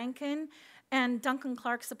Clive Rankin. And Duncan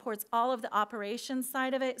Clark supports all of the operations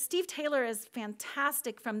side of it. Steve Taylor is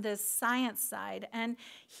fantastic from this science side. And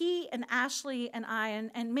he and Ashley and I,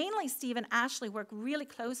 and mainly Steve and Ashley, work really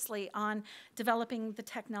closely on developing the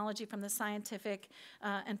technology from the scientific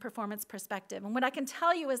and performance perspective. And what I can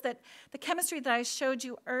tell you is that the chemistry that I showed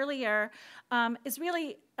you earlier is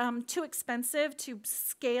really too expensive to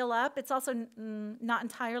scale up. It's also not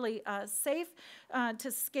entirely safe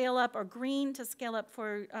to scale up, or green to scale up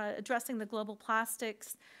for addressing the global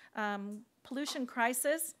plastics pollution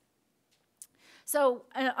crisis. So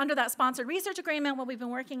under that sponsored research agreement, what we've been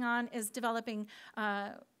working on is developing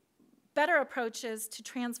better approaches to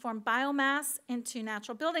transform biomass into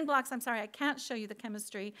natural building blocks. I'm sorry, I can't show you the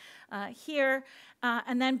chemistry here,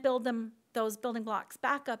 and then build those building blocks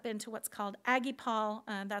back up into what's called Agipol,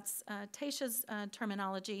 that's Taysha's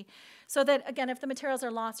terminology, so that, again, if the materials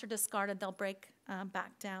are lost or discarded, they'll break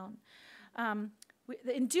back down.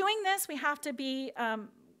 In doing this, we have to be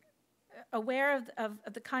aware of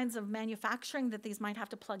the kinds of manufacturing that these might have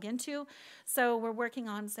to plug into. So we're working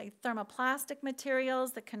on, say, thermoplastic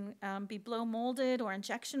materials that can be blow molded or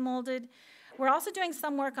injection molded. We're also doing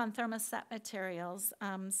some work on thermoset materials,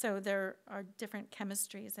 so there are different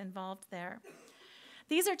chemistries involved there.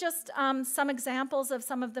 These are just some examples of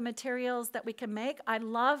some of the materials that we can make. I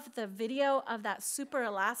love the video of that super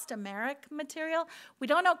elastomeric material. We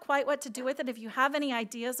don't know quite what to do with it. If you have any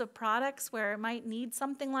ideas of products where it might need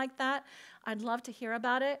something like that, I'd love to hear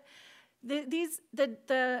about it.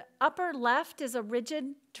 The upper left is a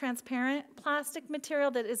rigid, transparent plastic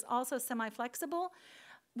material that is also semi-flexible.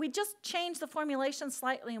 We just change the formulation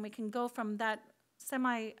slightly, and we can go from that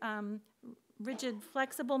semi-rigid,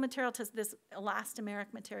 flexible material to this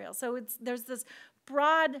elastomeric material. So there's this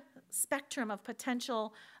broad spectrum of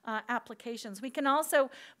potential applications. We can also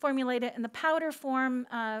formulate it in the powder form,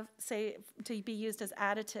 say, to be used as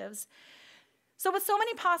additives. So with so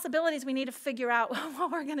many possibilities, we need to figure out what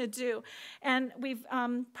we're going to do. And we've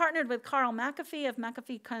partnered with Carl McAfee of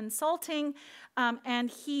McAfee Consulting, and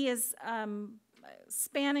he is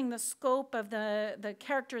spanning the scope of the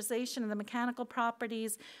characterization of the mechanical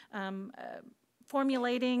properties,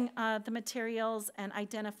 formulating the materials, and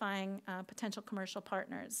identifying potential commercial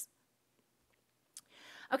partners.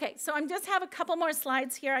 Okay, so I just have a couple more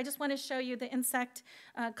slides here. I just want to show you the insect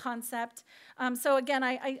concept. So again,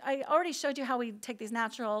 I already showed you how we take these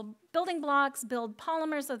natural building blocks, build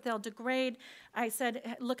polymers so that they'll degrade. I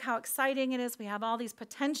said, look how exciting it is. We have all these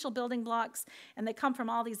potential building blocks, and they come from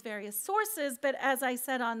all these various sources. But as I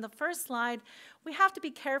said on the first slide, we have to be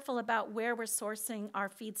careful about where we're sourcing our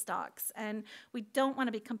feedstocks. And we don't want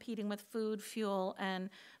to be competing with food, fuel, and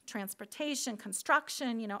transportation,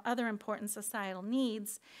 construction, other important societal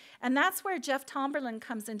needs. And that's where Jeff Tomberlin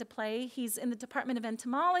comes into play. He's in the Department of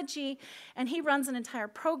Entomology, and he runs an entire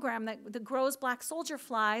program that grows black soldier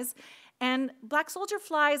flies. And black soldier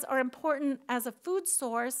flies are important as a food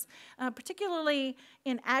source, particularly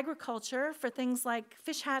in agriculture for things like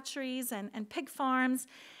fish hatcheries and pig farms.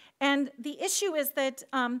 And the issue is that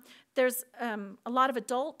there's a lot of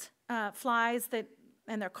adult flies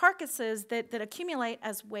and their carcasses that accumulate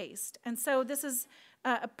as waste. And so this is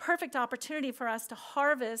a perfect opportunity for us to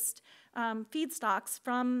harvest feedstocks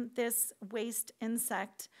from this waste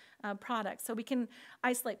insect product. So we can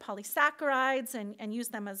isolate polysaccharides and use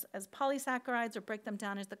them as polysaccharides, or break them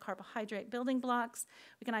down as the carbohydrate building blocks.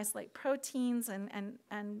 We can isolate proteins and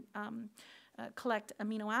collect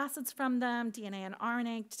amino acids from them, DNA and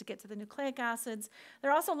RNA, to get to the nucleic acids.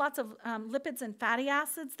 There are also lots of lipids and fatty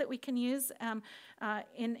acids that we can use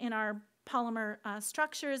in our polymer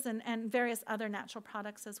structures and various other natural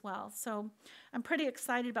products as well. So I'm pretty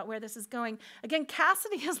excited about where this is going. Again,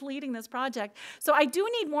 Cassidy is leading this project, so I do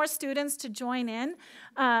need more students to join in.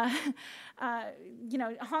 Hongming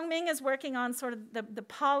is working on sort of the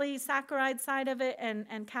polysaccharide side of it,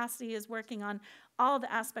 and Cassidy is working on all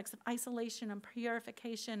the aspects of isolation and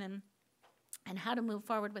purification and how to move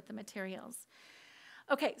forward with the materials.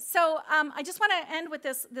 Okay, so I just want to end with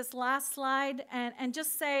this last slide and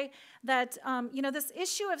just say that, you know, this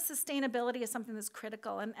issue of sustainability is something that's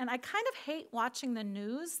critical. And I kind of hate watching the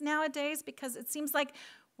news nowadays because it seems like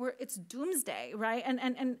it's doomsday, right?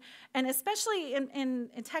 And especially in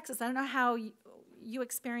Texas, I don't know how you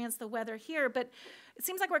experience the weather here, but it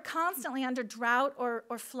seems like we're constantly under drought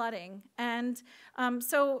or flooding. And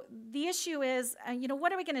so the issue is, you know,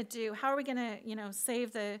 what are we going to do? How are we going to, you know,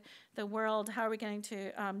 save the world? How are we going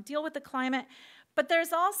to deal with the climate? But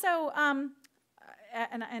there's also,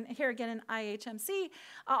 and here again in IHMC,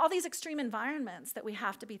 all these extreme environments that we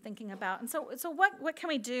have to be thinking about. And so what can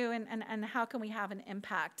we do and how can we have an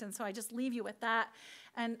impact? And so I just leave you with that.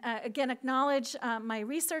 And again, acknowledge my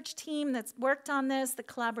research team that's worked on this, the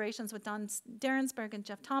collaborations with Don Derensberg and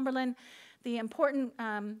Jeff Tomberlin, the important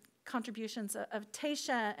contributions of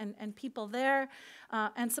Tasha and people there,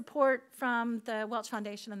 and support from the Welch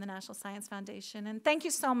Foundation and the National Science Foundation. And thank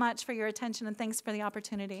you so much for your attention, and thanks for the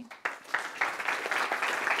opportunity.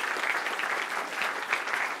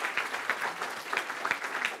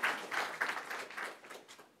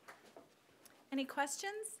 Any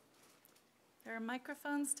questions? There are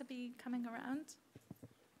microphones to be coming around.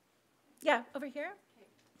 Yeah, over here.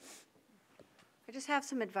 I just have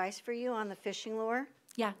some advice for you on the fishing lure.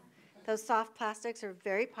 Yeah. Those soft plastics are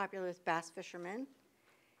very popular with bass fishermen.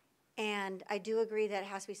 And I do agree that it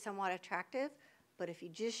has to be somewhat attractive. But if you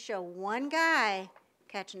just show one guy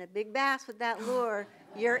catching a big bass with that lure,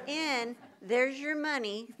 you're in. There's your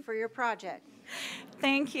money for your project.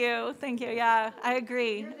 Thank you. Thank you. Yeah, I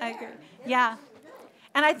agree. I agree. Yeah.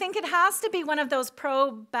 And I think it has to be one of those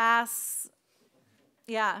pro-bass.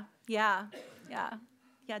 Yeah,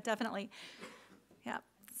 definitely. Yeah.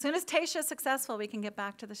 As soon as Tasha is successful, we can get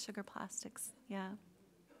back to the sugar plastics. Yeah.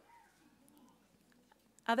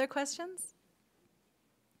 Other questions?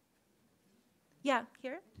 Yeah,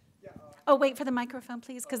 here? Yeah, oh, wait for the microphone,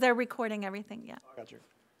 please, because they're recording everything. Yeah. Got you.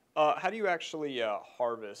 How do you actually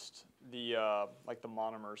harvest the like the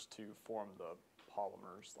monomers to form the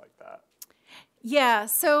polymers like that? Yeah,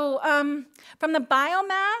 so from the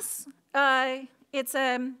biomass, it's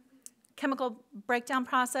a chemical breakdown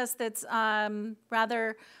process that's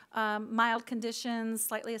rather mild conditions,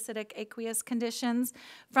 slightly acidic aqueous conditions.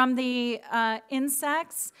 From the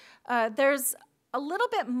insects, there's a little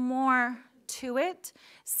bit more to it.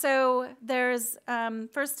 So there's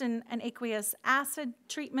first an aqueous acid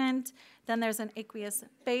treatment, then there's an aqueous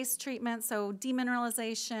base treatment, so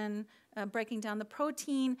demineralization, breaking down the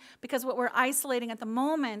protein, because what we're isolating at the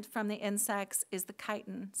moment from the insects is the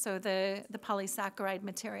chitin, so the polysaccharide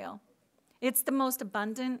material. It's the most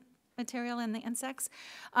abundant material in the insects.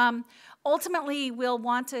 Ultimately, we'll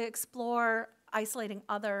want to explore isolating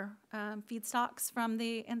other feedstocks from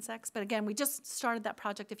the insects, but again, we just started that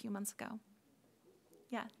project a few months ago.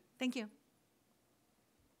 Yeah, thank you.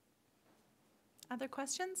 Other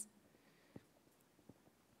questions?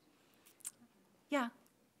 Yeah.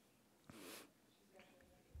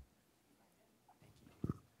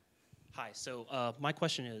 Hi, so my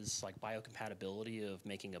question is like biocompatibility of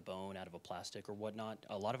making a bone out of a plastic or whatnot.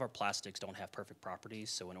 A lot of our plastics don't have perfect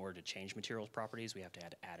properties, so in order to change materials properties, we have to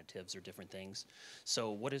add additives or different things.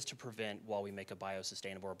 So what is to prevent, while we make a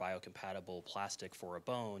biosustainable or biocompatible plastic for a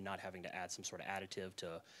bone, not having to add some sort of additive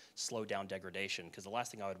to slow down degradation? Because the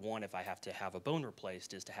last thing I would want if I have to have a bone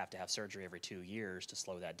replaced is to have surgery every 2 years to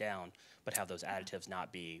slow that down, but have those additives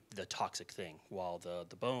not be the toxic thing, while the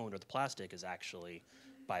bone or the plastic is actually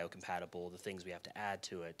biocompatible. The things we have to add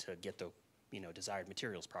to it to get the desired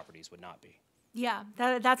materials properties would not be. Yeah,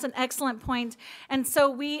 that's an excellent point. And so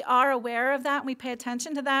we are aware of that, and we pay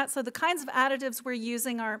attention to that. So the kinds of additives we're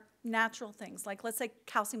using are natural things, like let's say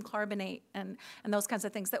calcium carbonate and those kinds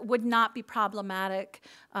of things that would not be problematic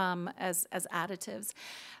as additives.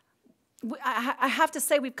 I have to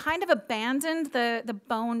say we've kind of abandoned the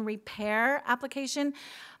bone repair application,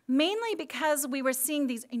 mainly because we were seeing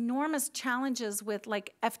these enormous challenges with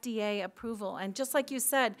like FDA approval. And just like you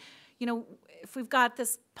said, if we've got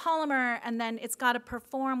this polymer and then it's got to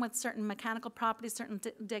perform with certain mechanical properties, certain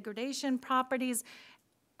degradation properties,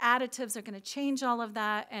 additives are going to change all of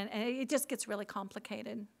that, and it just gets really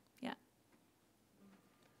complicated. Yeah.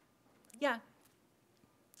 Yeah.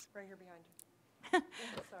 Right here behind you.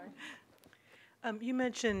 Sorry. You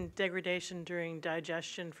mentioned degradation during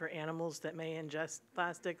digestion for animals that may ingest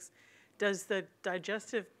plastics. Does the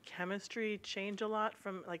digestive chemistry change a lot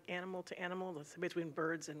from like animal to animal, let's say between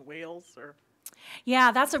birds and whales? Or?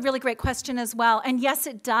 Yeah, that's a really great question as well. And yes,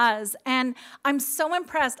 it does. And I'm so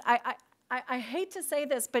impressed. I hate to say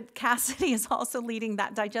this, but Cassidy is also leading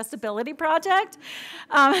that digestibility project.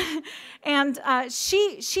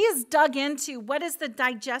 She has dug into what is the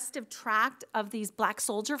digestive tract of these black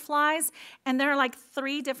soldier flies, and there are like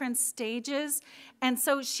 3 different stages. And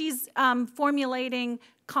so she's formulating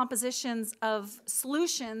compositions of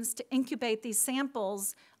solutions to incubate these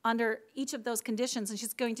samples under each of those conditions, and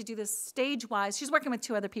she's going to do this stage-wise. She's working with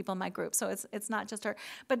 2 other people in my group, so it's not just her.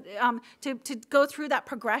 But to go through that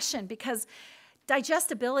progression, because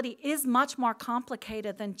digestibility is much more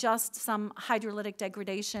complicated than just some hydrolytic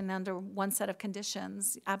degradation under one set of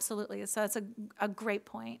conditions. Absolutely, so it's a great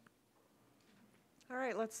point. All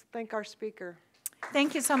right, let's thank our speaker.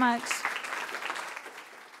 Thank you so much.